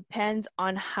earlier, it depends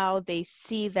on how they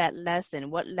see that lesson.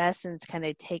 What lessons can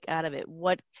they take out of it?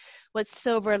 What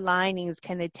silver linings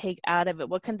can they take out of it?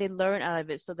 What can they learn out of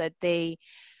it so that they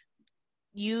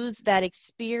use that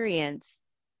experience,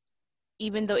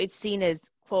 even though it's seen as,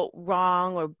 quote,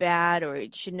 wrong or bad, or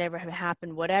it should never have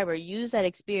happened, whatever, use that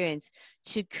experience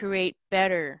to create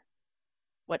better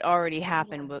what already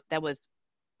happened. That was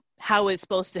how it's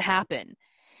supposed to happen.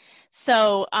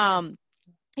 So,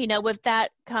 with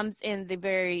that comes in the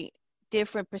very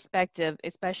different perspective,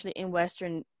 especially in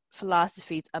Western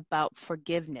philosophies, about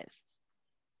forgiveness.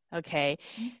 Okay.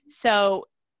 So,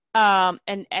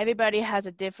 and everybody has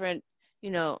a different,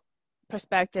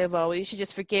 perspective. Oh, you should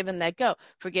just forgive and let go.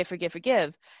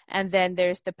 Forgive. And then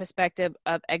there's the perspective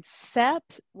of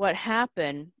accept what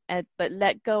happened, but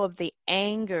let go of the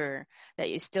anger that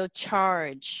you still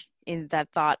charge in that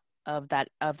thought of that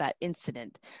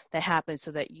incident that happened,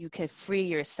 so that you can free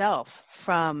yourself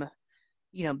from,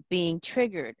 being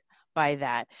triggered by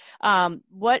that.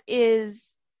 What is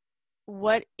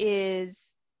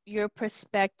your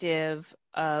perspective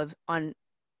on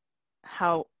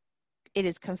how it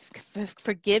is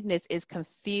forgiveness is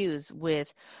confused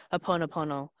with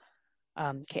Ho'oponopono,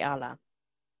 Keala?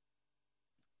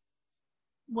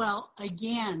 Well,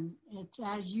 again, it's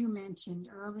as you mentioned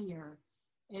earlier.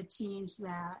 It seems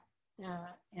that,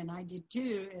 and I did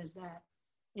too, is that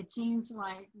it seems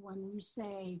like when we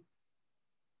say,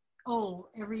 "Oh,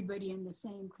 everybody in the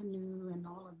same canoe" and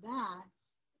all of that,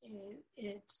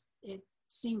 it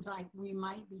seems like we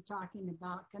might be talking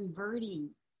about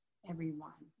converting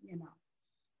everyone,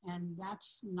 and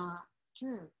that's not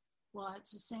true. Well,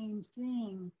 it's the same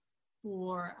thing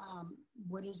for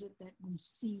what is it that we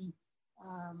see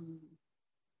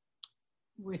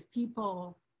with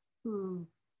people who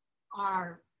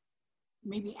are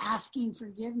maybe asking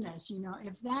forgiveness.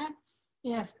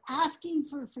 If asking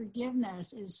for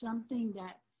forgiveness is something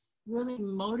that really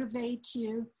motivates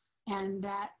you and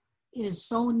that is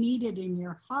so needed in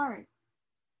your heart,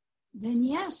 then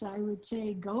yes, I would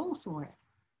say go for it.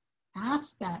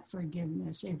 Ask that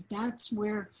forgiveness. If that's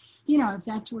where, if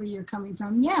that's where you're coming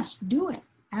from, yes, do it.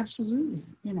 Absolutely,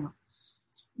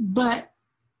 But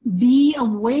be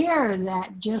aware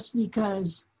that just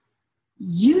because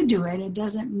you do it, it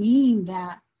doesn't mean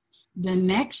that the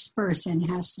next person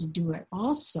has to do it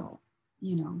also.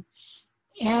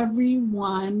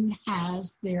 Everyone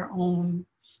has their own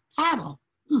paddle,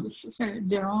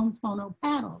 their own Pono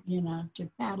paddle, to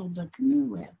paddle the canoe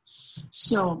with.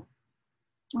 So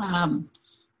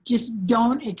just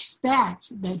don't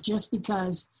expect that just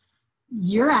because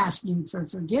you're asking for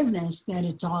forgiveness that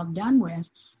it's all done with,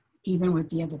 even with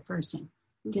the other person,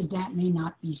 because that may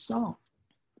not be so.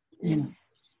 And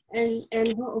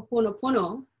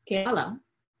Ho'oponopono, Keala,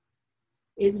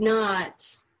 is not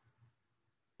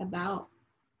about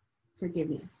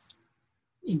forgiveness.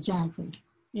 Exactly.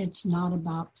 It's not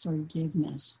about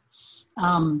forgiveness.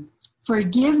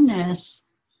 Forgiveness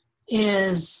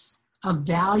is a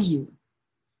value.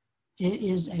 It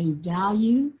is a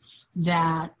value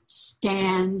that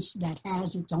stands, that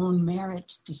has its own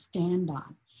merits to stand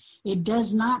on. It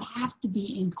does not have to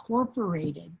be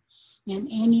incorporated in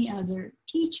any other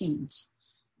teachings,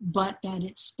 but that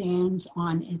it stands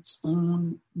on its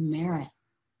own merit,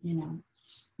 And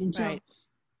so right.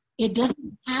 It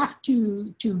doesn't have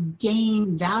to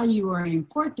gain value or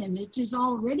importance. It is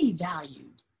already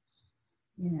valued,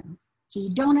 So you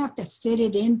don't have to fit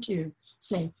it into,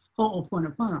 say,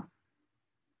 Ho'oponopono.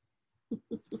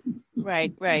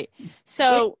 Right.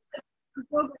 So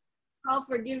call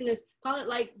forgiveness, call it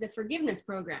like the forgiveness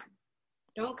program.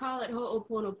 Don't call it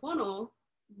ho'oponopono,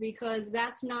 because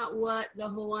that's not what the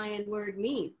Hawaiian word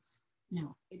means.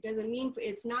 No. It doesn't mean,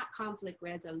 it's not conflict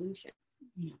resolution.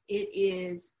 No. It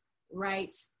is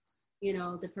right,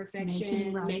 the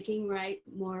perfection, making right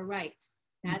more right.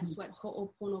 That's what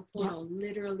ho'oponopono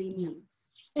literally means.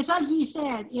 It's like you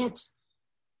said, it's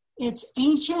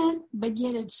ancient, but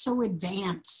yet it's so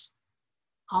advanced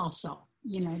also.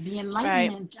 The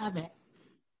enlightenment of it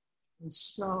is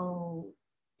so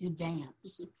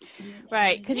advanced.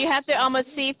 Right, because you have to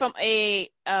almost see from a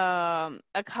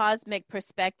cosmic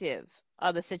perspective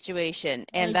of the situation.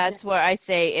 And that's where I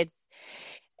say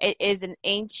it is an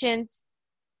ancient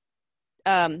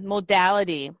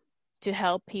modality to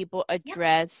help people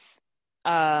address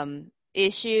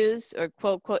issues or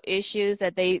quote issues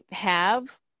that they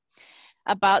have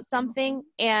about something.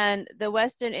 And the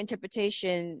Western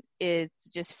interpretation is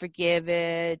just forgive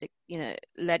it,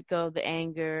 let go of the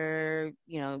anger,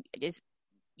 just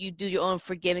you do your own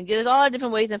forgiving. There's all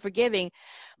different ways of forgiving,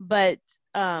 but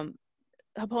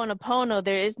Ho'oponopono,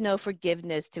 there is no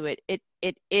forgiveness to it. It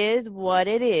is what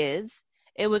it is.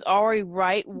 It was already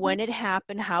right when it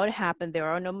happened, how it happened. There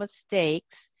are no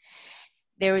mistakes.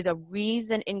 There is a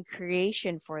reason in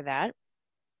creation for that.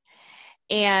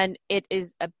 And it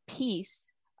is a piece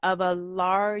of a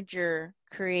larger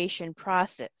creation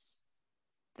process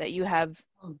that you have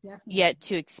yet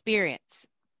to experience.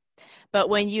 But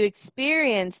when you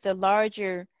experience the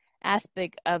larger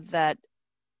aspect of that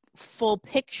full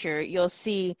picture, you'll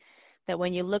see that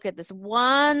when you look at this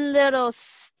one little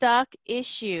stuck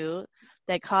issue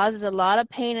that causes a lot of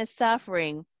pain and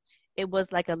suffering, it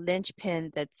was like a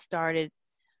linchpin that started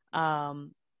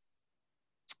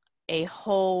a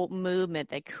whole movement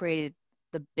that created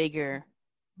the bigger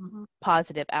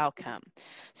positive outcome.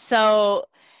 So,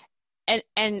 and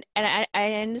I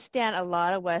understand a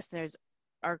lot of Westerners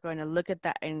are going to look at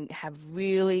that and have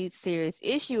really serious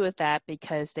issue with that,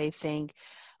 because they think,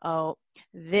 oh,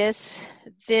 this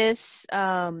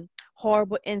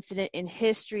horrible incident in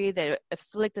history that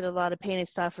afflicted a lot of pain and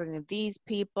suffering of these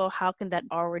people, how can that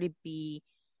already be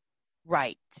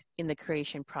right in the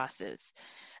creation process?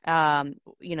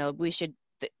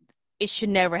 It should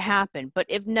never happen. But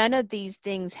if none of these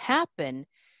things happen,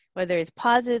 whether it's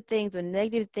positive things or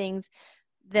negative things,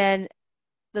 then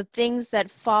the things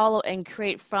that follow and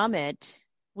create from it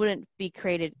wouldn't be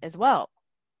created as well.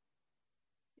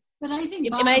 But I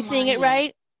think, am I seeing it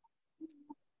right?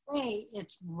 Say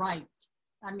it's right.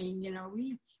 I mean,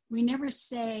 we never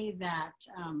say that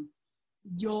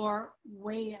your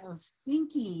way of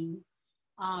thinking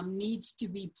needs to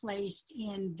be placed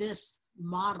in this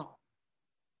model.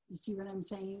 You see what I'm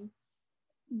saying?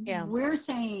 Yeah. We're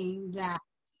saying that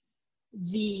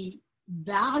the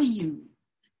value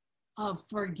of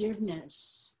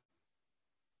forgiveness,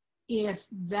 if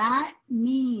that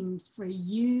means for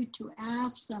you to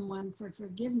ask someone for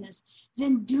forgiveness,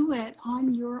 then do it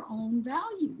on your own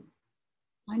value,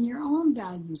 on your own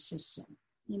value system.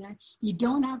 You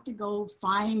don't have to go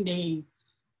find a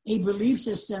belief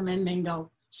system and then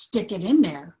go stick it in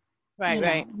there.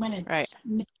 Right. When it's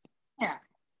there.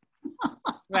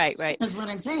 Right. That's what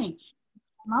I'm saying.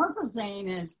 I'm also saying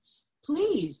is,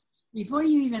 please, before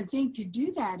you even think to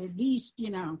do that, at least,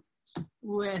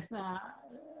 with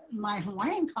my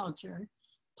Hawaiian culture,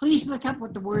 please look up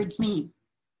what the words mean.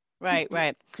 Right.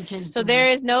 Because so there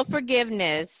is no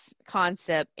forgiveness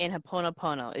concept in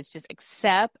Ho'oponopono. It's just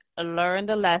accept, learn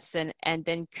the lesson, and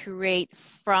then create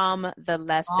from the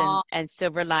lesson and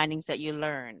silver linings that you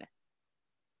learn.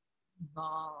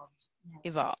 Evolve.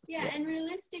 Yeah, and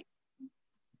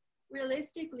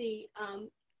realistically,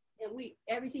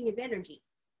 everything is energy.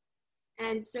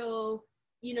 And so,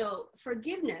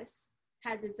 forgiveness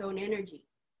has its own energy.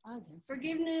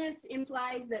 Forgiveness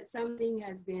implies that something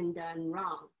has been done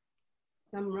wrong.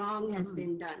 Some wrong has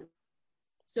been done.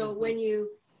 So when you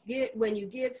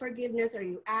give forgiveness or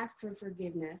you ask for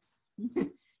forgiveness,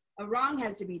 a wrong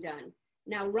has to be done.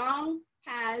 Now, wrong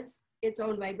has its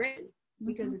own vibration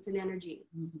because it's an energy.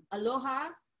 Aloha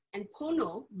and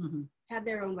pono have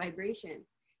their own vibration.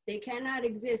 They cannot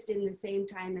exist in the same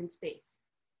time and space.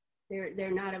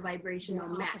 They're not a vibrational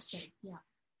match. Yeah.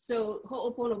 So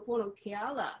Ho'oponopono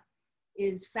Keala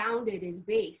is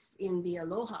based in the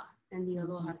aloha and the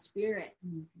aloha spirit.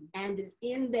 And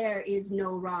in there is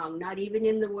no wrong, not even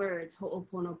in the words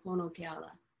Ho'oponopono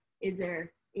Keala is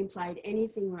there implied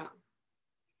anything wrong.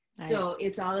 Right. So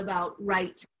it's all about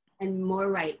right and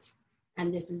more right.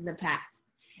 And this is the path.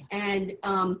 And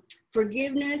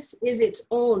forgiveness is its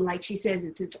own, like she says,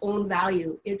 it's its own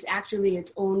value. It's actually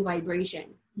its own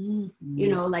vibration. Mm-hmm. You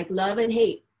know, like love and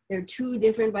hate. They're two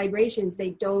different vibrations.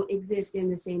 They don't exist in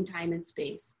the same time and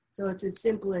space. So it's as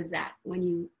simple as that. When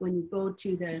you go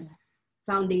to the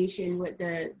foundation with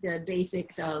the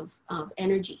basics of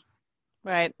energy.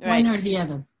 Right. One or the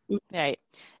other. Right.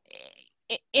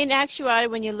 In actuality,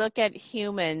 when you look at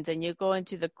humans and you go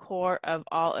into the core of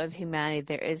all of humanity,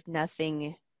 there is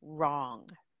nothing wrong.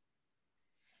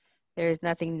 There is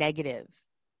nothing negative.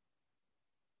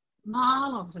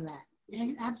 All over that.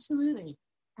 Absolutely.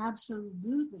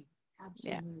 Absolutely.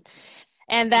 Yeah.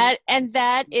 And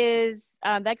that is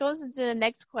that goes into the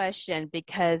next question,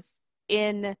 because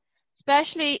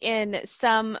especially in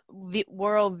some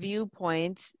world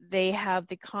viewpoints, they have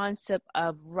the concept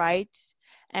of right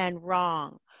and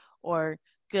wrong, or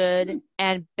good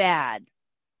and bad.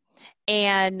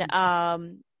 And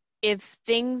if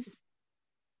things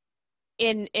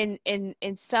in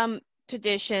some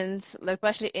traditions,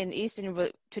 especially in Eastern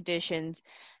traditions,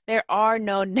 there are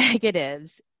no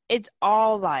negatives. It's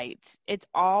all light. It's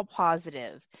all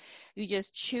positive. You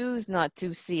just choose not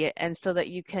to see it, and so that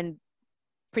you can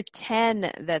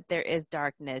pretend that there is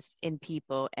darkness in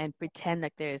people and pretend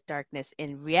that there is darkness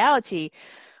in reality,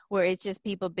 where it's just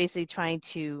people basically trying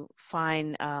to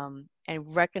find and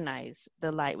recognize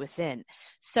the light within.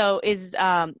 So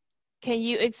can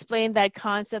you explain that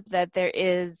concept that there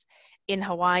is in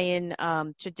Hawaiian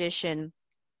tradition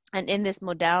and in this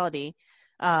modality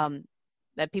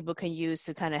that people can use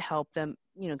to kind of help them,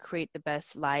 create the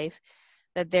best life,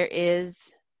 that there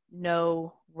is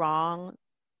no wrong,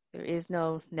 there is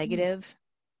no negative?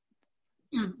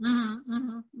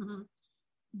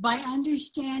 By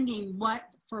understanding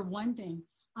for one thing,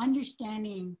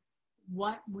 understanding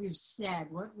what we've said,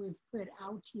 what we've put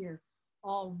out here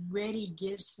already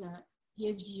gives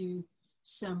you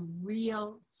some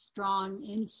real strong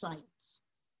insights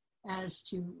as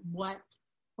to what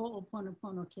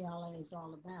Ho'oponopono Keala is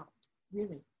all about,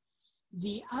 really.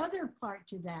 The other part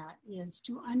to that is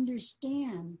to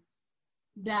understand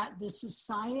that the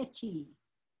society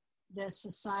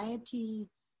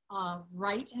of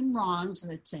right and wrongs,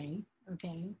 let's say,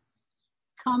 okay,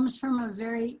 comes from a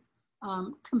very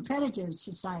competitive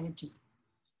society,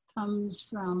 comes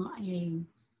from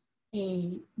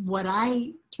a what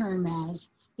I term as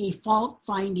a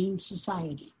fault-finding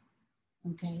society,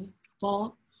 okay,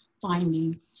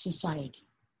 fault-finding society.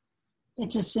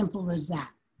 It's as simple as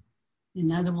that.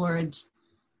 In other words,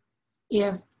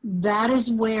 if that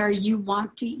is where you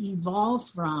want to evolve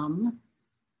from,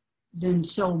 then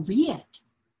so be it.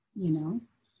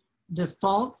 The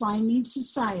fault-finding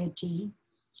society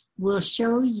will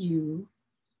show you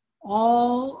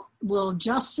will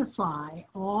justify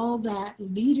all that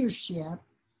leadership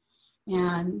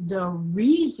and the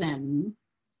reason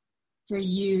for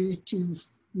you to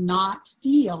not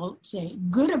feel, say,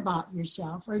 good about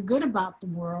yourself or good about the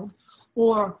world,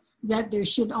 or that there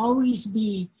should always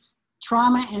be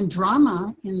trauma and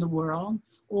drama in the world,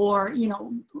 or,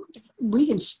 we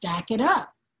can stack it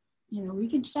up.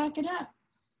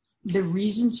 The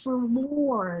reasons for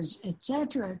wars, et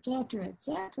cetera, et cetera, et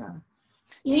cetera.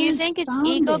 Do you think it's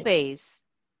ego-based?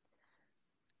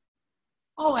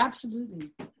 Oh, absolutely.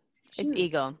 Sure. It's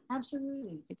ego.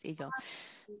 Absolutely. It's ego.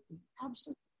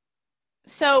 Absolutely.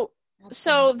 So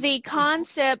the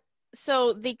concept,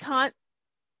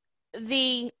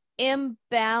 the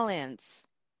imbalance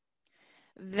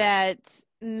that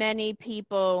many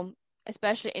people,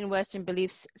 especially in Western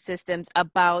belief systems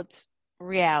about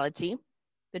reality,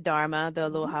 the Dharma, the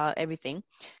Aloha, everything,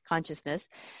 consciousness,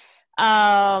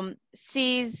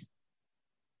 sees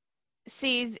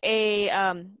a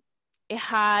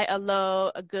high, a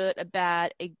low, a good, a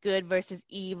bad, a good versus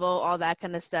evil, all that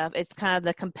kind of stuff. It's kind of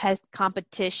the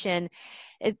competition.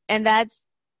 And that's,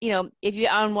 if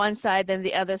you're on one side, then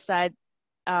the other side,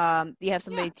 you have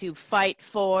somebody to fight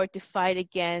for, to fight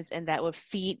against, and that would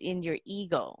feed in your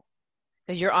ego.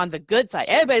 Because you're on the good side.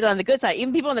 Everybody's on the good side.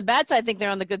 Even people on the bad side think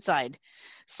they're on the good side.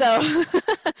 So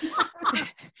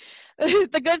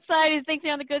the good side thinks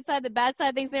they're on the good side. The bad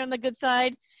side thinks they're on the good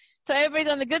side. So everybody's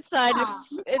on the good side.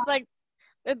 It's like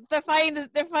they're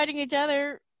fighting each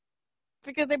other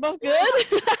because they're both good.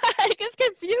 It gets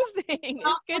confusing. It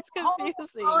gets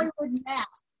confusing. Hollywood mess.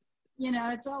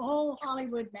 It's a whole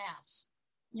Hollywood mess.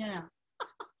 Yeah.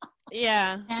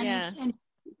 Yeah.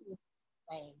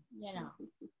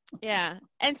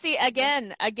 And see,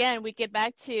 again, we get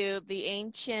back to the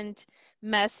ancient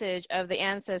message of the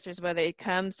ancestors, whether it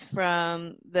comes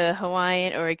from the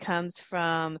Hawaiian or it comes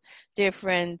from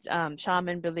different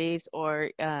shaman beliefs or,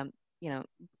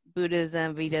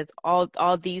 Buddhism, Vedas,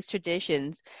 all these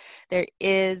traditions, there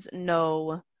is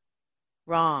no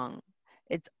wrong.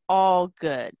 It's all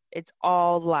good. It's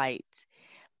all light.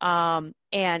 And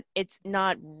it's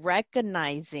not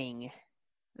recognizing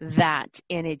that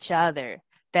in each other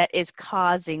that is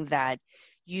causing that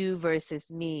you versus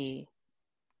me.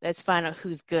 Let's find out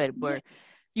who's good. Where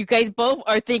you guys both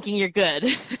are thinking you're good.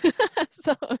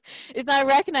 So it's not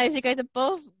recognized you guys are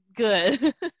both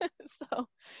good. So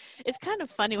it's kind of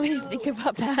funny when you think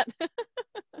about that.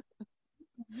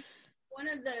 One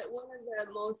of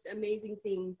the most amazing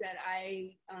things that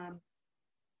I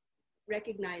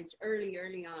recognized early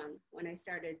on when I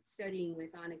started studying with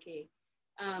Anna Kay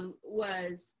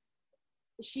was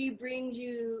she brings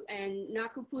you, and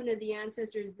Nakupuna, the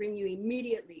ancestors, bring you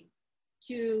immediately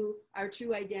to our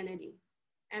true identity.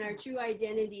 And our true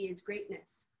identity is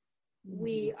greatness. Mm-hmm.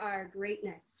 We are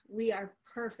greatness. We are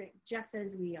perfect just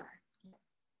as we are.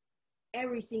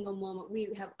 Every single moment. We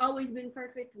have always been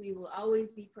perfect. We will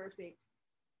always be perfect.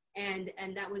 And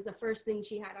that was the first thing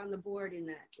she had on the board in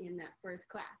that first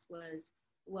class was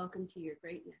welcome to your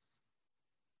greatness.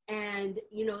 And,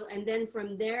 and then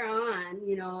from there on,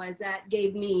 as that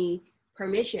gave me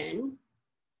permission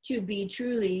to be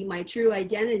truly my true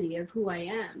identity of who I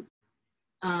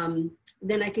am,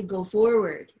 then I could go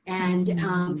forward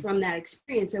and from that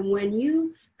experience. And when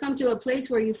you come to a place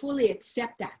where you fully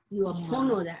accept that, you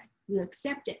apono that, you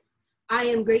accept it, I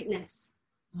am greatness.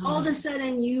 All of a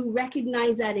sudden you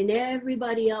recognize that in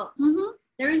everybody else. Mm-hmm.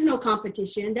 There is no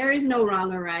competition. There is no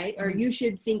wrong or right, or you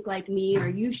should think like me, or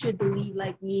you should believe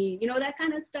like me, that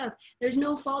kind of stuff. There's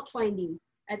no fault finding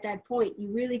at that point.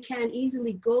 You really can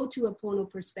easily go to a Pono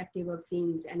perspective of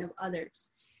things and of others.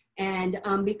 And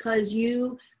because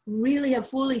you really have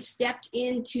fully stepped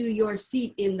into your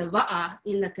seat in the va'a,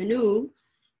 in the canoe,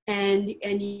 and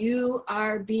you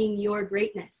are being your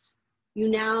greatness. You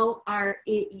now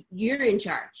you're in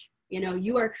charge.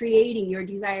 You are creating your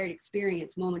desired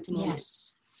experience moment to moment.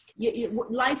 Yes.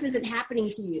 Life isn't happening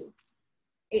to you.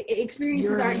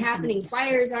 Experiences aren't happening.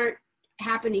 Fires aren't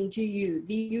happening to you.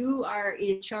 You are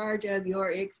in charge of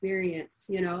your experience,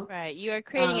 Right. You are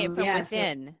creating it from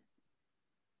within.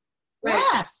 Right.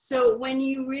 Yes. So when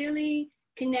you really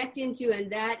connect into,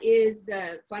 and that is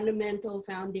the fundamental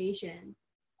foundation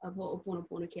of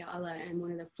Ho'oponopono Kea'ala, and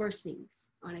one of the first things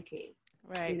Anna Kay,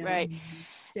 right.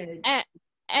 said.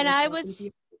 And I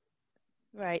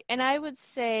would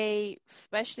say,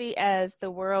 especially as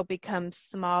the world becomes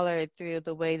smaller through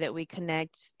the way that we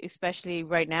connect, especially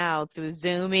right now through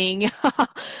Zooming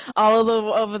all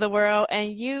over the world.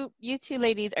 And you two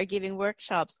ladies are giving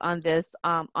workshops on this,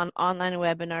 on online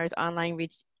webinars, online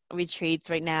retreats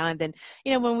right now. And then,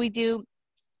 when we do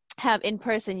have in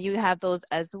person, you have those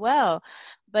as well.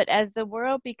 But as the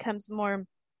world becomes more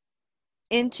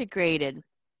integrated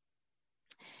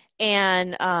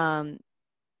and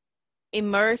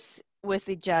immerse with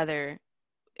each other,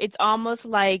 it's almost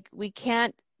like we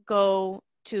can't go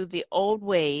to the old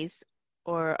ways,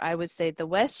 or I would say the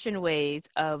Western ways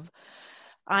of,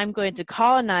 I'm going to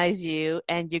colonize you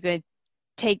and you're going to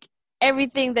take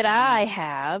everything that I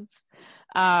have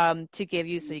to give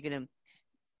you. So you're going to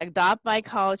adopt my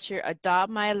culture, adopt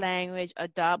my language,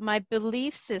 adopt my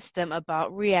belief system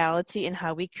about reality and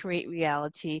how we create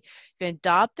reality. You can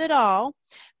adopt it all,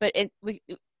 but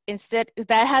instead,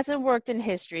 that hasn't worked in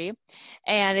history,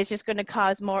 and it's just going to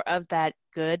cause more of that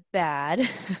good, bad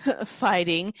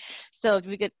fighting. So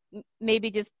we could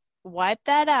maybe just wipe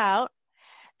that out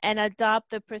and adopt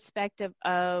the perspective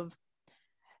of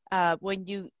when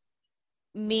you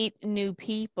meet new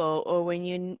people, or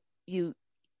when you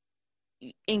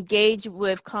engage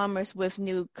with commerce with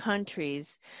new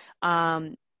countries,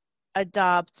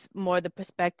 adopt more the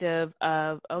perspective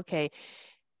of, okay,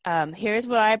 here's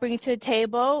what I bring to the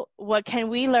table. What can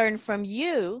we learn from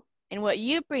you and what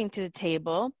you bring to the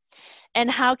table?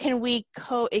 And how can we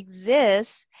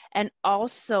coexist and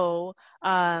also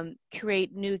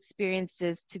create new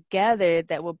experiences together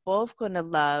that we're both going to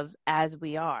love as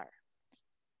we are?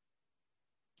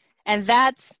 And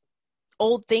that's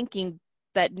old thinking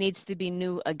that needs to be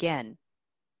new again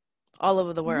all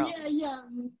over the world.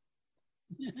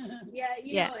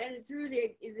 Yeah, and through the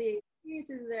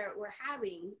experiences that we're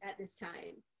having at this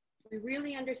time, we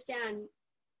really understand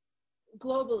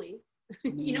globally,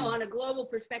 on a global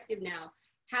perspective now,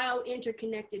 how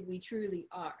interconnected we truly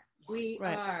are. We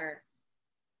are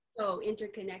so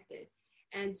interconnected.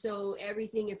 And so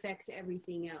everything affects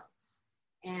everything else.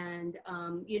 And,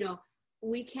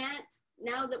 we can't,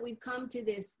 now that we've come to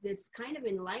this kind of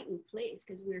enlightened place,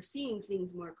 because we're seeing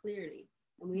things more clearly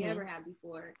than we ever have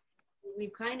before,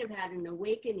 we've kind of had an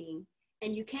awakening,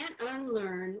 and you can't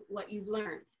unlearn what you've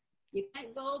learned. You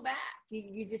can't go back.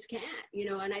 You just can't, you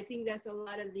know, and I think that's a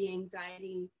lot of the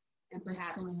anxiety and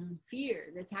perhaps fear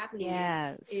that's happening.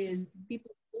 Yes. Is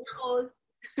people knows,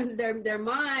 their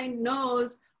mind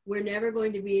knows we're never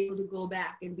going to be able to go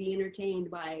back and be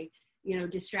entertained by, you know,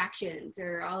 distractions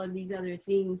or all of these other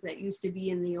things that used to be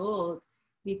in the old,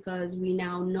 because we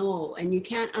now know, and you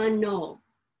can't unknow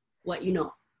what you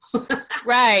know.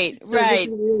 Right, so right. This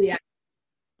is really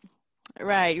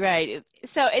Right.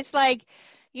 So it's like,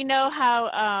 you know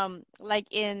how like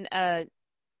in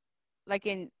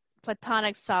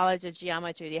platonic solids or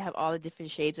geometry, they have all the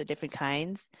different shapes of different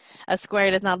kinds. A square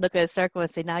does not look at a circle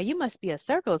and say, now you must be a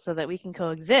circle so that we can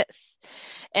coexist.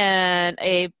 And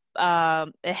a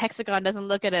hexagon doesn't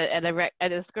look at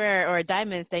a square or a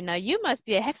diamond and say, now you must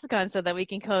be a hexagon so that we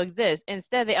can coexist.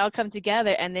 Instead, they all come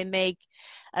together and they make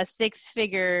a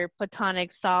 6-figure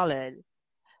platonic solid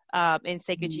in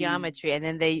sacred geometry, and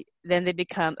then they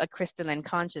become a crystalline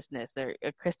consciousness or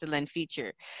a crystalline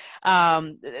feature. A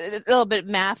little bit of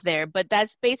math there, but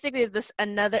that's basically this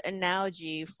another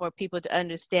analogy for people to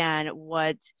understand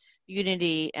what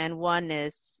unity and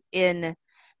oneness in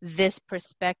this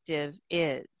perspective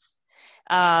is.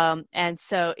 And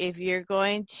so if you're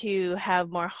going to have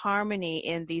more harmony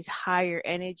in these higher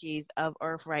energies of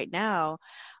Earth right now,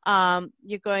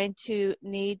 you're going to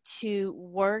need to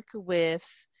work with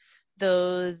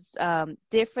those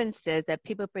differences that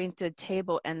people bring to the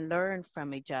table and learn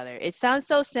from each other. It sounds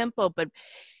so simple, but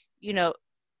you know,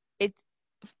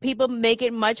 people make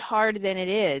it much harder than it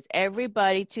is.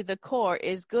 Everybody to the core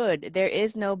is good. There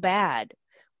is no bad.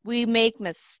 We make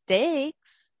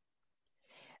mistakes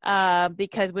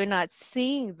because we're not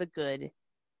seeing the good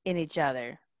in each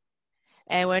other,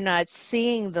 and we're not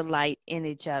seeing the light in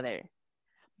each other.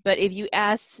 But if you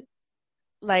ask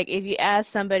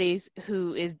somebody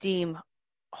who is deemed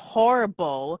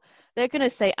horrible, they're going to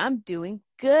say, I'm doing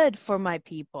good for my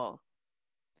people.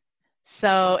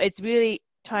 So it's really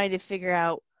trying to figure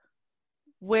out,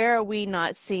 where are we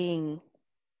not seeing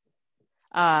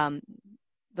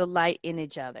the light in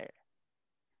each other?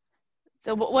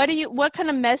 So what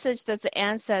kind of message does the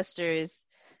ancestors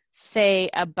say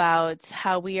about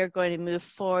how we are going to move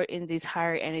forward in these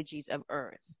higher energies of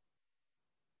Earth?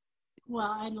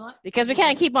 Well, because we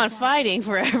can't keep on fighting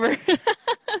forever.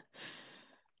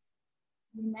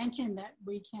 You mentioned that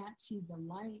we can't see the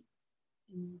light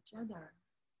in each other.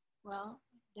 Well,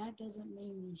 that doesn't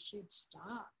mean we should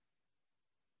stop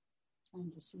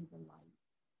trying to see the light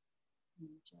in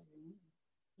each other. You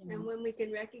know? And when we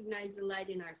can recognize the light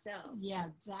in ourselves. Yeah,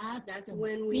 that's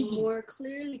when we more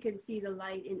clearly can see the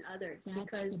light in others,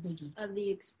 because of the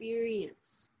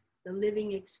experience, the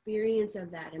living experience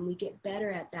of that. And we get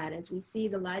better at that as we see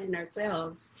the light in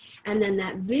ourselves. And then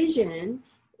that vision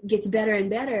gets better and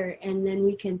better, and then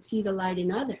we can see the light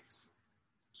in others.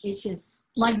 It's just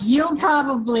like you'll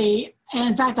probably,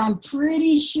 in fact, I'm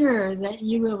pretty sure that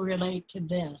you will relate to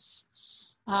this.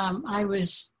 I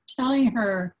was telling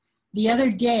her the other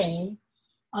day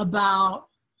about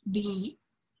the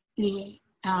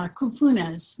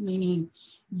kupunas, meaning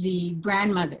the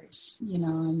grandmothers, you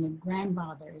know, and the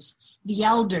grandfathers, the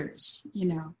elders, you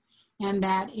know, and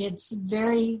that it's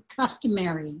very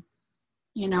customary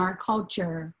in our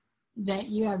culture that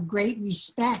you have great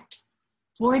respect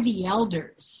for the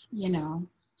elders, you know,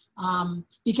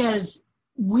 because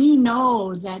we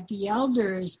know that the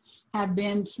elders have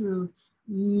been through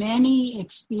many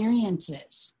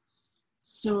experiences.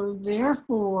 So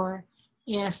therefore,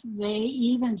 if they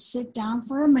even sit down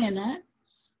for a minute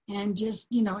and just,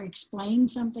 you know, explain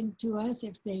something to us,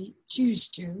 if they choose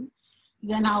to,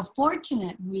 then how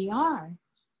fortunate we are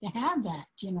to have that,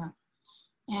 you know.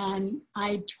 And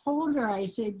I told her, I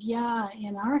said, yeah,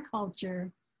 in our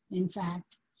culture, in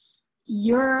fact,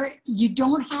 you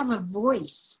don't have a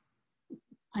voice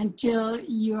until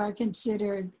you are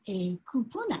considered a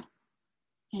kupuna,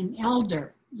 an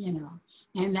elder, you know,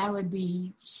 and that would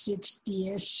be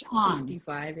 60-ish on.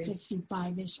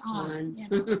 65-ish on. You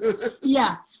know?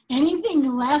 Yeah.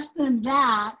 Anything less than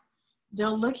that,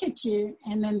 they'll look at you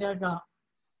and then they'll go,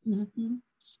 mm-hmm.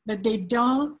 But they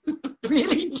don't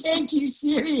really take you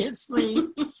seriously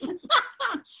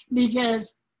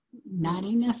because not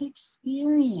enough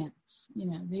experience, you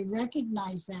know, they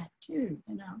recognize that too,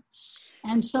 you know.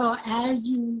 And so as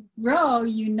you grow,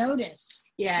 you notice.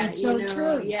 Yeah, it's so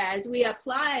true. Yeah, as we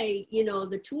apply, you know,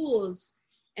 the tools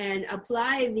and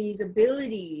apply these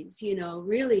abilities, you know,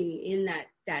 really in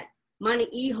that mani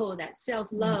iho, that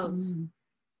self-love,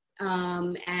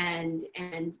 and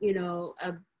you know,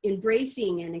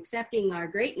 embracing and accepting our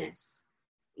greatness,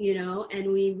 you know,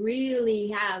 and we really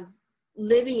have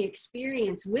living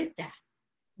experience with that.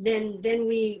 then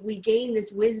we gain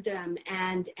this wisdom,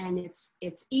 and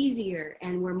it's easier,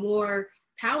 and we're more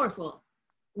powerful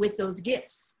with those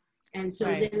gifts. And so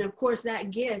then of course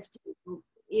that gift,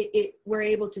 we're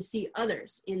able to see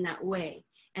others in that way.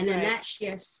 And then that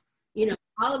shifts, you know,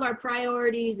 all of our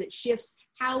priorities. It shifts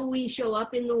how we show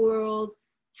up in the world,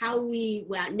 how we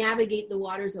navigate the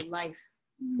waters of life.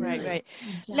 Right.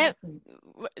 Exactly.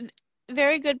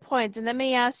 Very good points. And let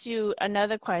me ask you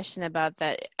another question about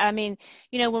that. I mean,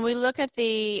 you know, when we look at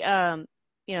the,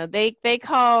 you know, they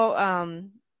call,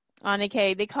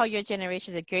 Anna-Kay, they call your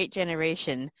generation the great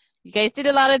generation. You guys did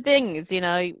a lot of things, you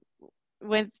know,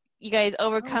 when you guys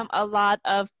overcome a lot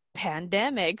of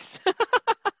pandemics.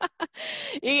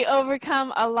 You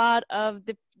overcome a lot of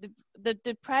the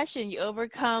depression. You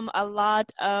overcome a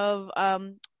lot of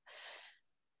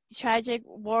tragic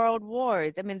world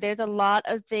wars. I mean, there's a lot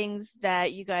of things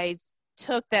that you guys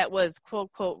took that was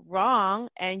quote, quote, wrong,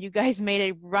 and you guys made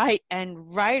it right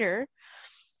and righter.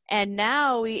 And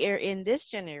now we are in this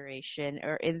generation,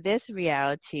 or in this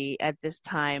reality at this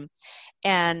time.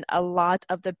 And a lot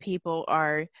of the people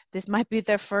this might be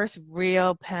their first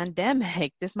real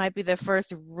pandemic. This might be their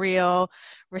first real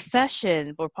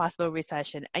recession or possible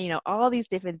recession. And, you know, all these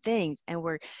different things. And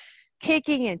we're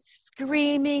kicking and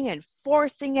screaming and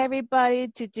forcing everybody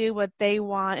to do what they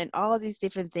want and all of these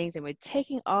different things. And we're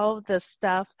taking all of the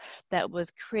stuff that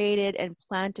was created and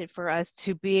planted for us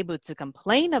to be able to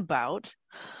complain about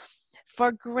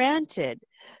for granted.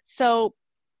 So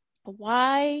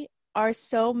why are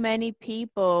so many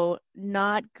people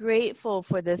not grateful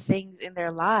for the things in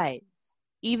their lives,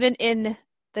 even in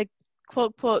the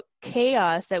quote, quote,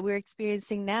 chaos that we're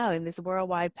experiencing now in this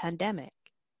worldwide pandemic?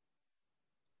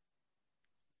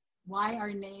 Why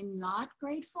are they not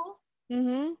grateful?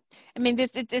 Mm-hmm. I mean,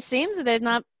 it seems that they're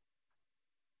not.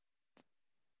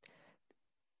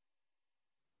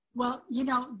 Well, you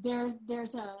know,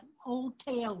 there's an old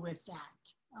tale with that.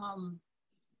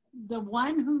 The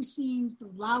one who seems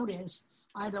the loudest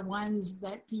are the ones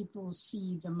that people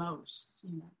see the most,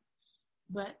 you know.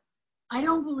 But I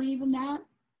don't believe in that.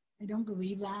 I don't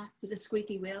believe that. With a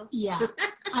squeaky wheel? Yeah,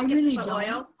 I really don't.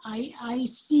 Oil. I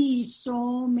see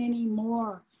so many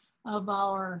more of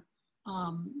our,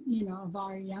 you know, of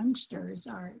our youngsters,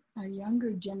 our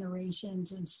younger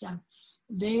generations and stuff.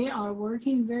 They are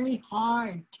working very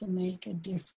hard to make a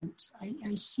difference.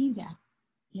 I see that,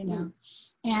 you know,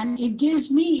 and it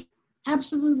gives me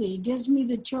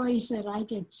the choice that I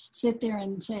can sit there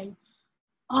and say,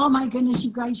 oh my goodness,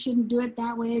 you guys shouldn't do it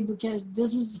that way because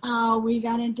this is how we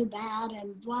got into that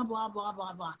and blah, blah, blah,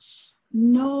 blah, blah.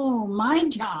 No, my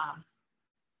job,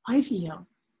 I feel,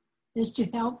 is to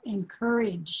help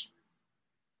encourage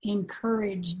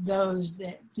those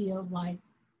that feel like,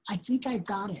 I think I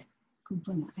got it,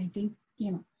 Kupuna. I think,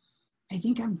 you know, I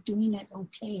think I'm doing it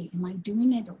okay. Am I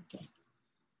doing it okay?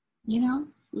 You know,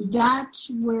 that's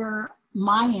where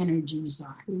my energies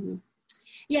are. Mm-hmm.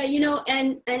 Yeah, you know,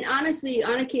 and honestly,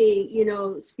 Anna-Kay, you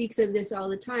know, speaks of this all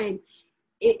the time.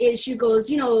 She goes,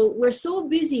 you know, we're so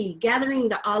busy gathering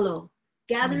the alo,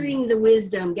 gathering the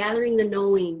wisdom, gathering the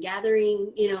knowing,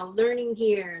 gathering, you know, learning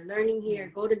here,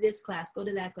 go to this class, go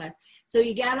to that class. So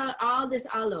you gather all this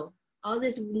alo, all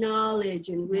this knowledge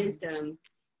and wisdom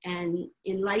and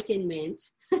enlightenment,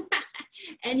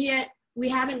 and yet we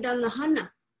haven't done the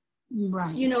hana.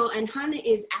 Right. You know, and hana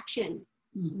is action,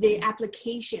 the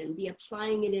application, the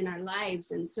applying it in our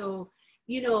lives. And so,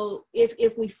 you know,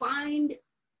 if we find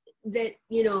that,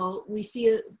 you know, we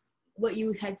see what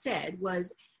you had said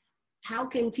was, how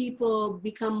can people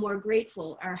become more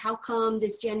grateful, or how come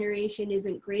this generation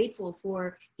isn't grateful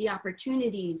for the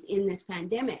opportunities in this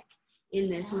pandemic, in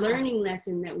this learning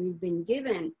lesson that we've been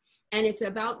given? And it's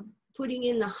about putting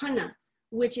in the hana,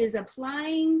 which is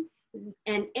applying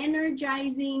and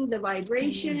energizing the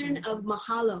vibration of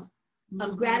mahalo,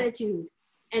 of gratitude.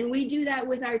 And we do that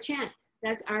with our chant.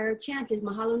 That's our chant is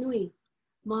Mahalo Nui.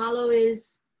 Mahalo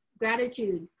is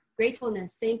gratitude,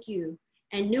 gratefulness, thank you.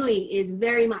 And Nui is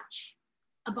very much,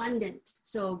 abundant.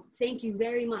 So thank you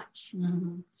very much.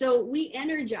 So we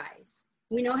energize.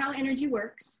 We know how energy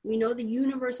works. We know the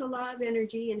universal law of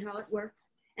energy and how it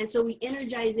works. And so we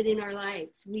energize it in our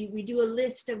lives. We do a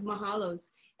list of mahalos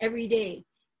every day,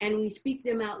 and we speak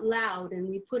them out loud, and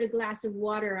we put a glass of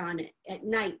water on it at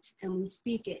night, and we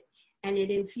speak it. And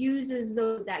it infuses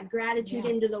that gratitude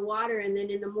into the water, and then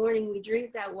in the morning we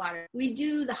drink that water. We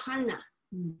do the hana.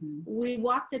 We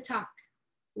walk the talk.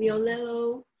 We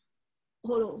olelo,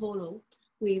 holo, holo.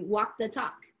 We walk the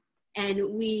talk. And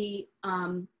we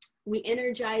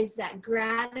energize that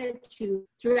gratitude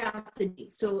throughout the day.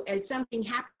 So as something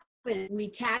happens, we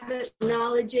tab it,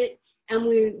 acknowledge it, and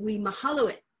we mahalo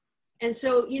it. And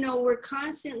so, we're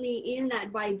constantly in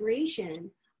that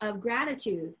vibration of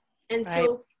gratitude. And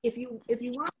so if you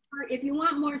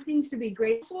want more things to be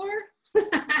grateful for,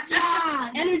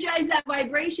 energize that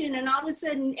vibration, and all of a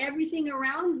sudden everything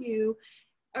around you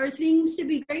are things to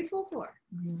be grateful for.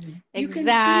 Mm-hmm. You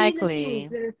exactly. can see the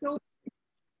things that are so,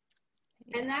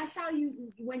 and that's how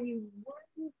when you work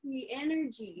with the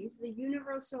energies, the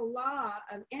universal law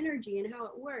of energy and how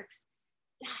it works,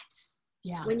 that's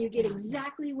when you get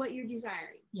exactly what you're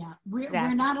desiring. Yeah,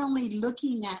 we're not only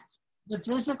looking at the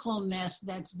physicalness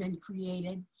that's been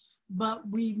created, but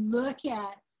we look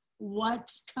at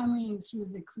what's coming through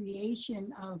the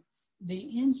creation of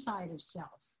the inside of self,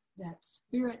 that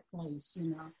spirit place,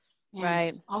 and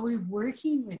are we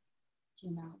working with,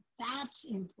 that's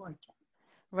important.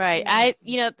 Right.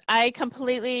 I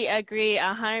completely agree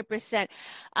 100%.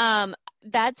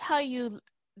 That's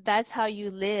how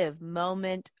you live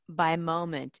moment by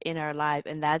moment in our life.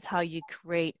 And that's how you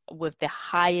create with the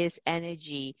highest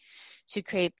energy to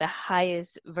create the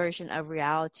highest version of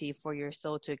reality for your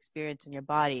soul to experience in your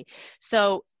body.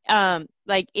 So,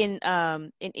 like in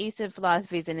Eastern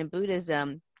philosophies and in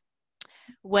Buddhism,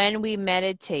 when we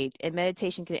meditate, and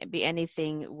meditation can be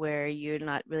anything where you're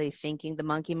not really thinking, the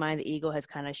monkey mind, the ego has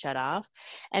kind of shut off.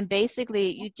 And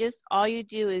basically all you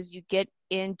do is you get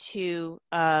into,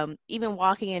 even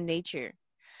walking in nature.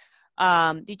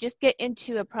 You just get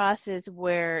into a process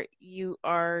where you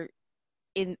are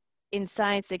in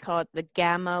science, they call it the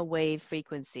gamma wave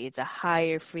frequency. It's a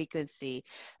higher frequency,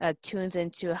 tunes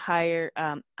into higher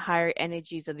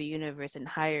energies of the universe and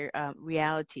higher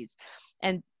realities.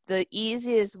 And the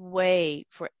easiest way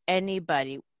for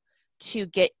anybody to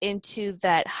get into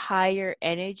that higher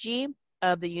energy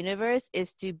of the universe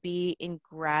is to be in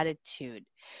gratitude,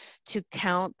 to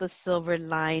count the silver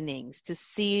linings, to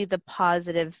see the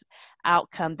positive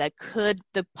outcome the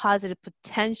positive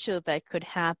potential that could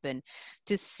happen,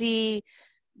 to see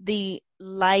the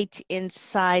light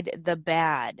inside the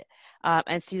bad,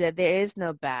 and see that there is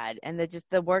no bad, and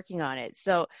they're working on it.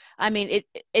 So, I mean,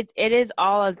 it is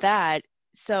all of that.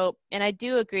 So, and I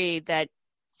do agree that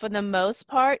for the most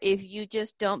part, if you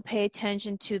just don't pay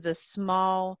attention to the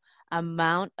small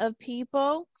amount of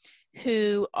people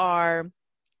who are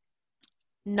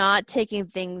not taking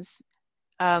things,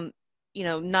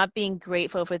 not being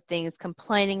grateful for things,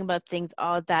 complaining about things,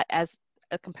 all of that, as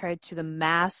compared to the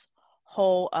mass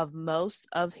whole of most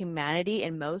of humanity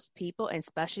and most people, and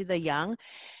especially the young,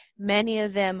 many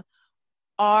of them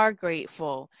are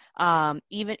grateful,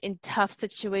 even in tough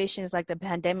situations like the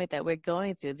pandemic that we're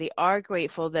going through. They are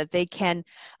grateful that they can,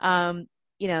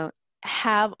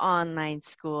 have online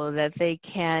school, that they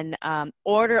can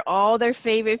order all their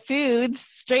favorite foods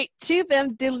straight to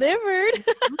them delivered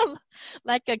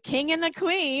like a king and a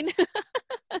queen,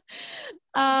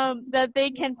 that they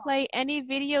can play any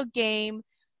video game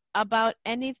about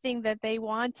anything that they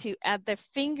want to at their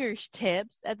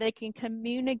fingertips, that they can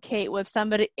communicate with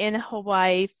somebody in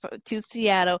Hawaii to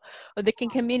Seattle, or they can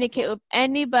communicate with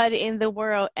anybody in the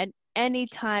world at any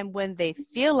time when they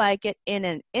feel like it, in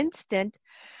an instant,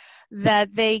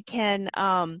 that they can,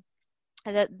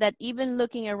 that even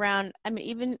looking around, I mean,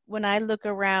 even when I look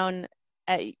around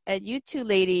at you two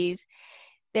ladies,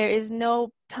 there is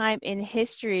no time in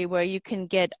history where you can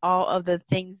get all of the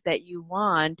things that you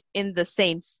want in the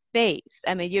same space.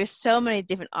 I mean, there's so many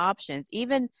different options.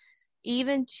 Even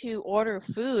to order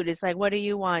food, it's like, what do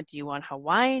you want? Do you want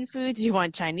Hawaiian food? Do you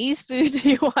want Chinese food? Do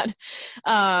you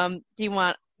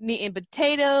want meat and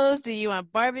potatoes? Do you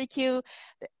want barbecue?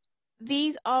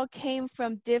 These all came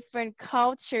from different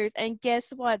cultures, and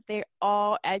guess what? They're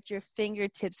all at your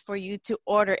fingertips for you to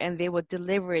order, and they will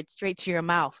deliver it straight to your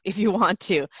mouth if you want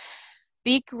to.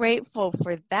 Be grateful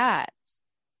for that,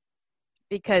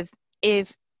 because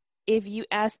if you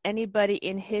ask anybody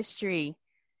in history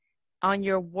on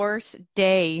your worst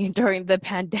day during the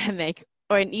pandemic,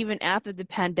 or even after the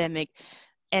pandemic,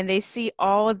 and they see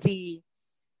all the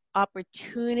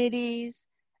opportunities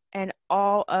and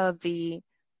all of the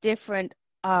different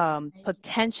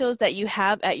potentials that you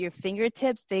have at your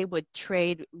fingertips, they would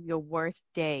trade your worst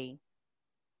day.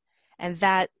 And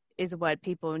that is what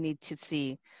people need to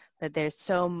see, that there's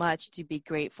so much to be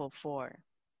grateful for.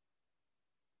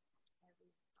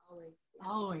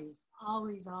 Always.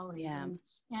 Yeah.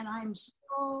 And I'm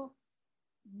so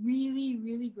really,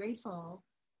 really grateful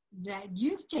that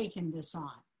you've taken this on,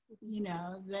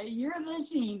 that you're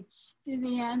listening to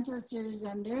the ancestors,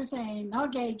 and they're saying,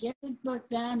 okay, get this book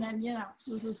done, and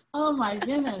oh my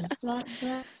goodness,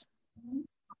 that's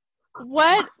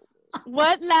what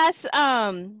last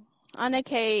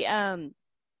Anake,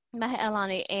 Mahe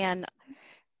Alani, and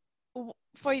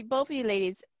for both of you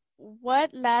ladies,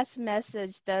 what last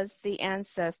message does the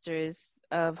ancestors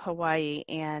of Hawaii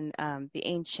and the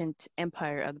ancient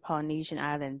empire of the Polynesian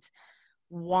Islands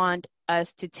want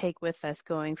us to take with us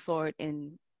going forward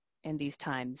in these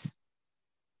times?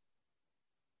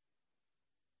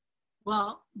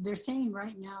 Well, they're saying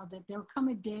right now that there'll come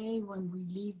a day when we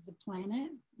leave the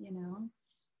planet, you know,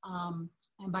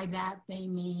 and by that they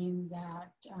mean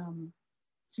that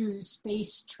through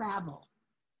space travel,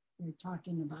 they're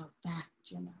talking about that,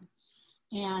 you know.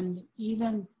 And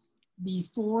even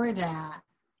before that,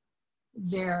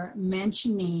 they're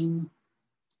mentioning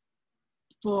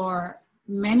for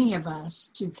many of us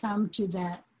to come to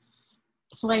that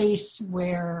place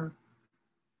where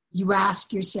you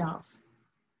ask yourself,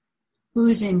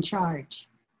 who's in charge?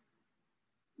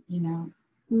 You know,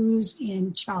 who's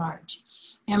in charge?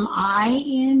 Am I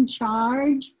in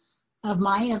charge of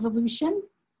my evolution?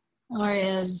 Or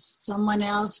is someone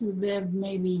else who lived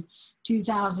maybe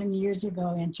 2,000 years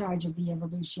ago in charge of the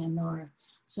evolution? Or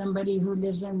somebody who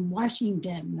lives in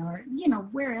Washington or, you know,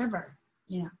 wherever,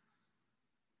 you know.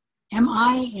 Am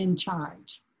I in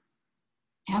charge?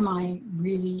 Am I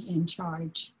really in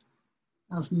charge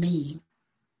of me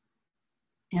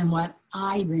and what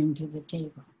I bring to the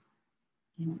table?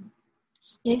 You know,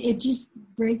 it just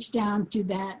breaks down to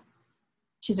that,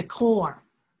 to the core.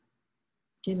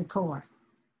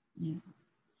 You know.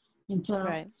 And so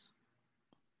to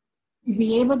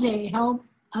be able to help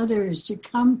others to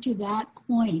come to that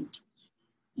point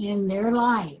in their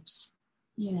lives,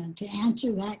 you know, to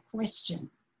answer that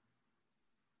question,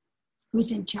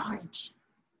 who's in charge?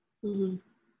 Mm-hmm.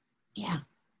 Yeah.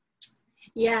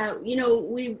 Yeah, you know,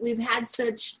 we've had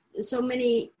so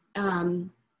many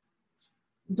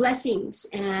blessings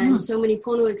and so many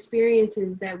Pono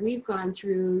experiences that we've gone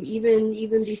through,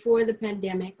 even before the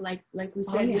pandemic, like we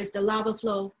said, with the lava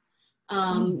flow,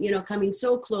 you know, coming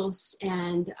so close,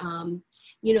 and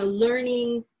you know,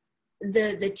 learning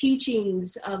the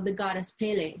teachings of the goddess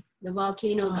Pele, the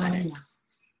volcano goddess.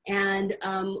 And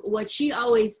what she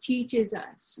always teaches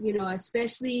us, you know,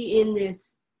 especially in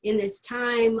this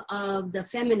time of the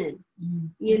feminine,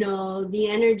 you know, the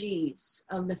energies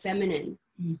of the feminine.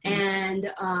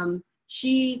 And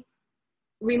she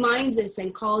reminds us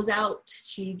and calls out,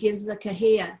 she gives the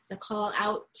kahea, the call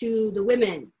out to the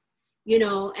women, you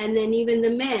know, and then even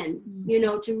the men, you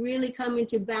know, to really come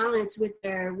into balance with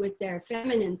their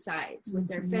feminine sides, with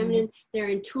their feminine, their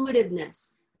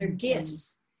intuitiveness, their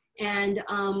gifts, and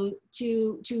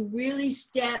to really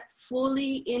step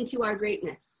fully into our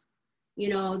greatness. You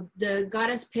know, the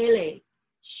goddess Pele,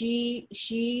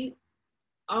 she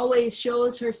always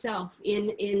shows herself in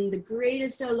the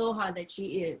greatest aloha that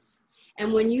she is.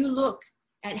 And when you look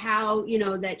at how, you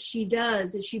know, that she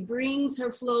brings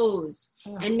her flows,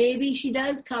 and maybe she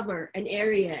does cover an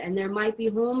area and there might be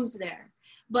homes there.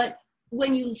 But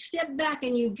when you step back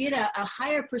and you get a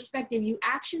higher perspective, you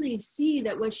actually see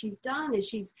that what she's done is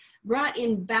she's brought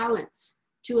in balance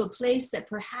to a place that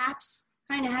perhaps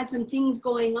kind of had some things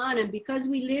going on. And because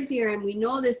we live here and we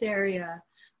know this area,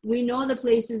 we know the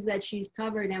places that she's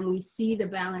covered, and we see the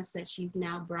balance that she's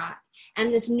now brought,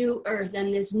 and this new earth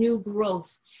and this new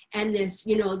growth, and this,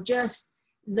 you know, just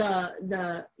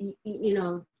the you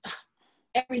know,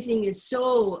 everything is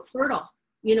so fertile,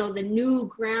 you know, the new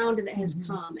ground that has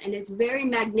come, and it's very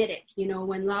magnetic. You know,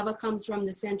 when lava comes from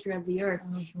the center of the earth,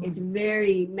 it's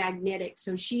very magnetic.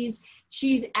 So she's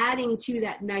adding to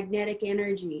that magnetic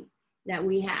energy that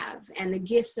we have and the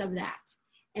gifts of that.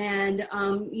 And,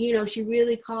 you know, she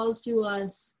really calls to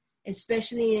us,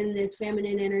 especially in this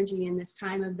feminine energy, in this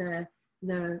time of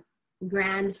the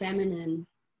grand feminine,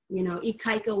 you know,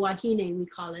 Ikaika Wahine, we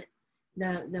call it,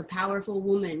 the powerful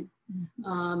woman.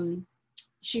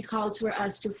 She calls for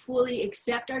us to fully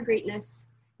accept our greatness,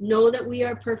 know that we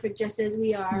are perfect just as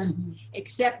we are,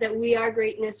 accept that we are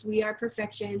greatness, we are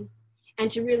perfection, and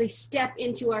to really step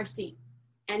into our seat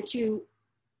and to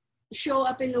show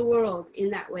up in the world in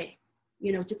that way.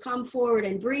 You know, to come forward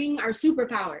and bring our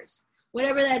superpowers,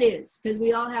 whatever that is, because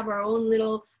we all have our own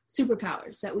little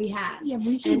superpowers that we have. Yeah,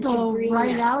 we can go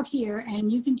right out here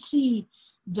and you can see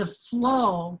the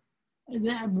flow,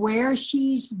 that where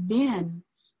she's been.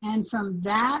 And from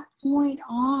that point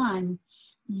on,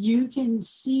 you can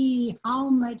see how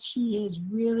much she has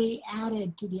really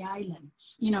added to the island.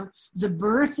 You know, the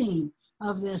birthing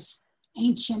of this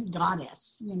ancient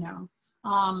goddess, you know,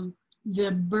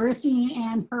 the birthing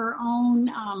and her own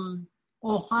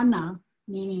ohana,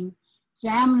 meaning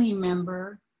family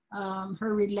member,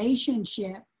 her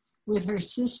relationship with her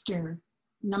sister,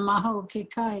 Namaho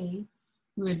Kekai,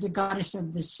 who is the goddess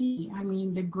of the sea. I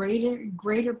mean, the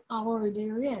greater power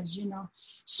there is, you know.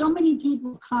 So many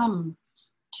people come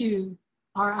to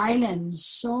our islands,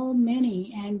 so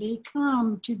many, and they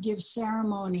come to give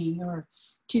ceremony or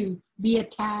to be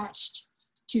attached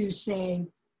to, say,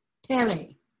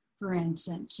 Pele, for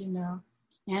instance,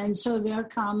 And so they'll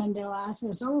come and they'll ask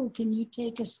us, oh, can you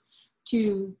take us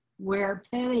to where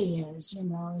Pele is?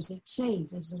 Is it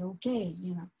safe? Is it okay?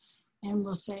 And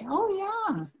we'll say, oh,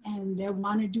 yeah. And they'll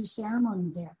want to do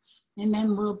ceremony there. And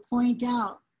then we'll point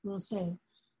out, we'll say,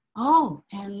 oh,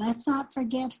 and let's not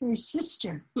forget her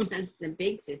sister. The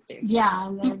big sister. Yeah,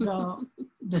 and they'll go,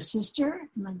 the sister?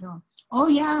 And I go, oh,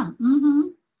 yeah,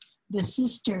 the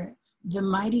sister, the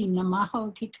mighty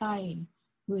Namaho Kekai,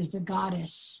 who is the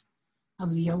goddess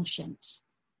of the oceans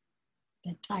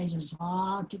that ties us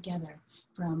all together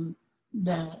from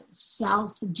the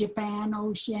South Japan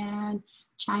Ocean,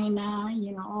 China,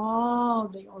 all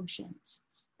the oceans.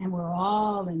 And we're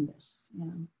all in this,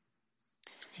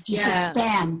 Just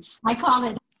expand. I call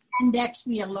it index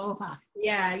the aloha.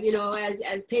 Yeah,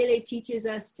 as Pele teaches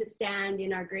us to stand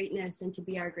in our greatness and to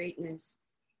be our greatness,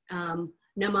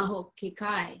 Namaho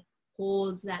Kekai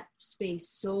holds that space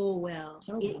so well,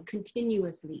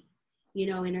 continuously,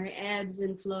 in her ebbs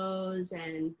and flows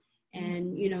and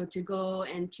to go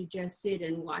and to just sit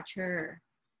and watch her,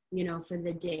 for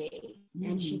the day.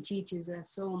 And she teaches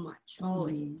us so much,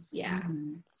 always. Yeah.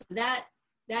 So that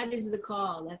is the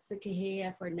call. That's the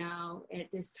Kehea for now at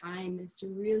this time, is to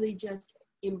really just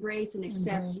embrace and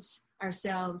accept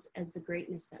ourselves as the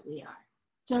greatness that we are.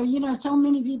 So, so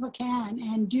many people can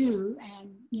and do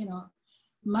and,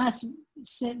 must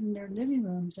sit in their living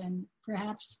rooms and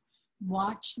perhaps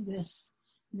watch this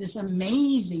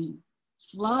amazing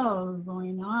flow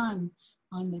going on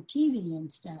the TV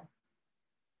and stuff.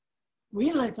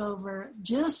 We look over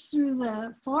just through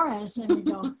the forest and we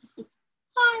go,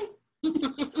 hi.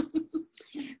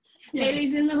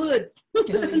 Haley's in the hood.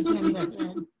 Haley's in the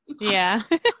hood. Yeah.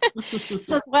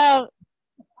 So, well,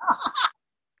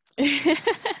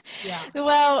 yeah.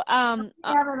 Well,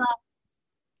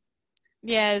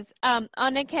 yes,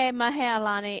 Anake,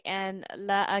 Mahealani, and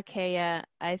La'akea,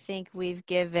 I think we've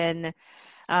given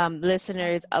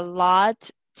listeners a lot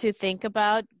to think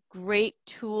about, great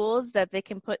tools that they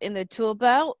can put in the tool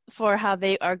belt for how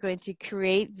they are going to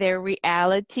create their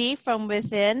reality from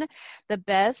within the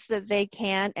best that they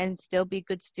can and still be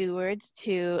good stewards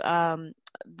to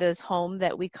this home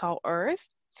that we call Earth.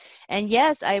 And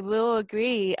yes, I will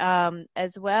agree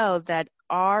as well that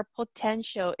our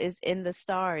potential is in the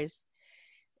stars.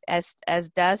 As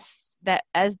dust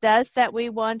that we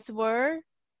once were,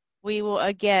 we will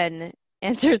again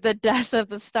enter the dust of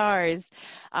the stars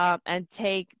and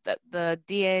take the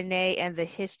DNA and the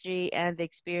history and the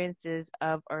experiences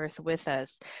of Earth with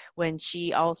us when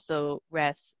she also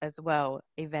rests as well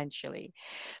eventually.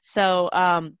 So,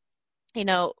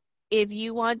 if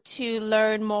you want to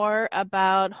learn more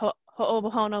about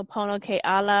Ho'oponopono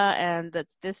Ke'ala and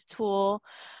this tool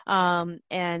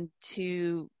and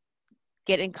to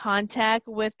get in contact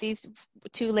with these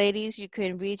two ladies, you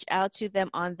can reach out to them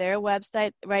on their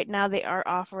website. Right now, they are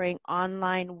offering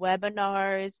online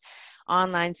webinars,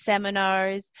 online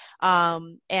seminars.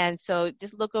 And so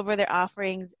just look over their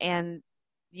offerings and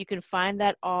you can find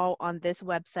that all on this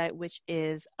website, which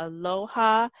is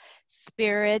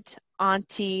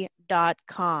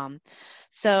alohaspiritauntie.com.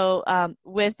 So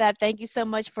with that, thank you so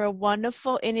much for a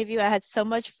wonderful interview. I had so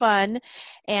much fun.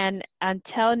 And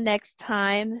until next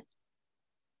time,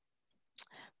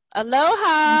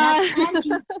 aloha.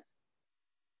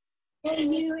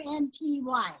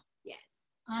 A-U-N-T-Y. Yes.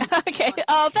 Okay.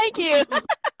 Oh, thank you.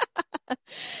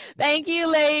 Thank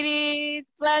you, ladies.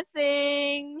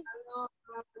 Blessings.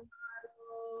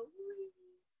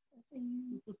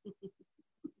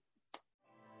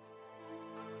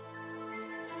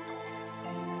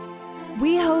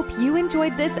 We hope you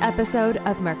enjoyed this episode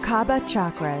of Merkaba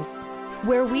Chakras,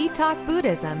 where we talk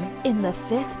Buddhism in the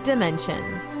fifth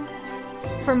dimension.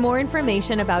 For more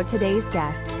information about today's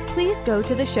guest, please go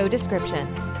to the show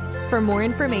description. For more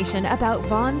information about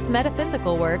Vaughn's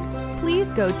metaphysical work,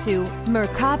 please go to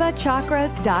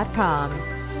merkabachakras.com.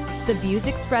 The views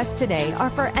expressed today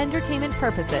are for entertainment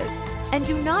purposes and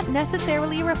do not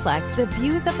necessarily reflect the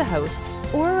views of the host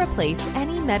or replace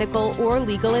any medical or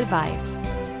legal advice.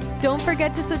 Don't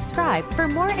forget to subscribe for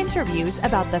more interviews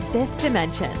about the fifth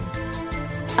dimension.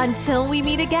 Until we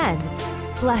meet again,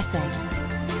 blessings.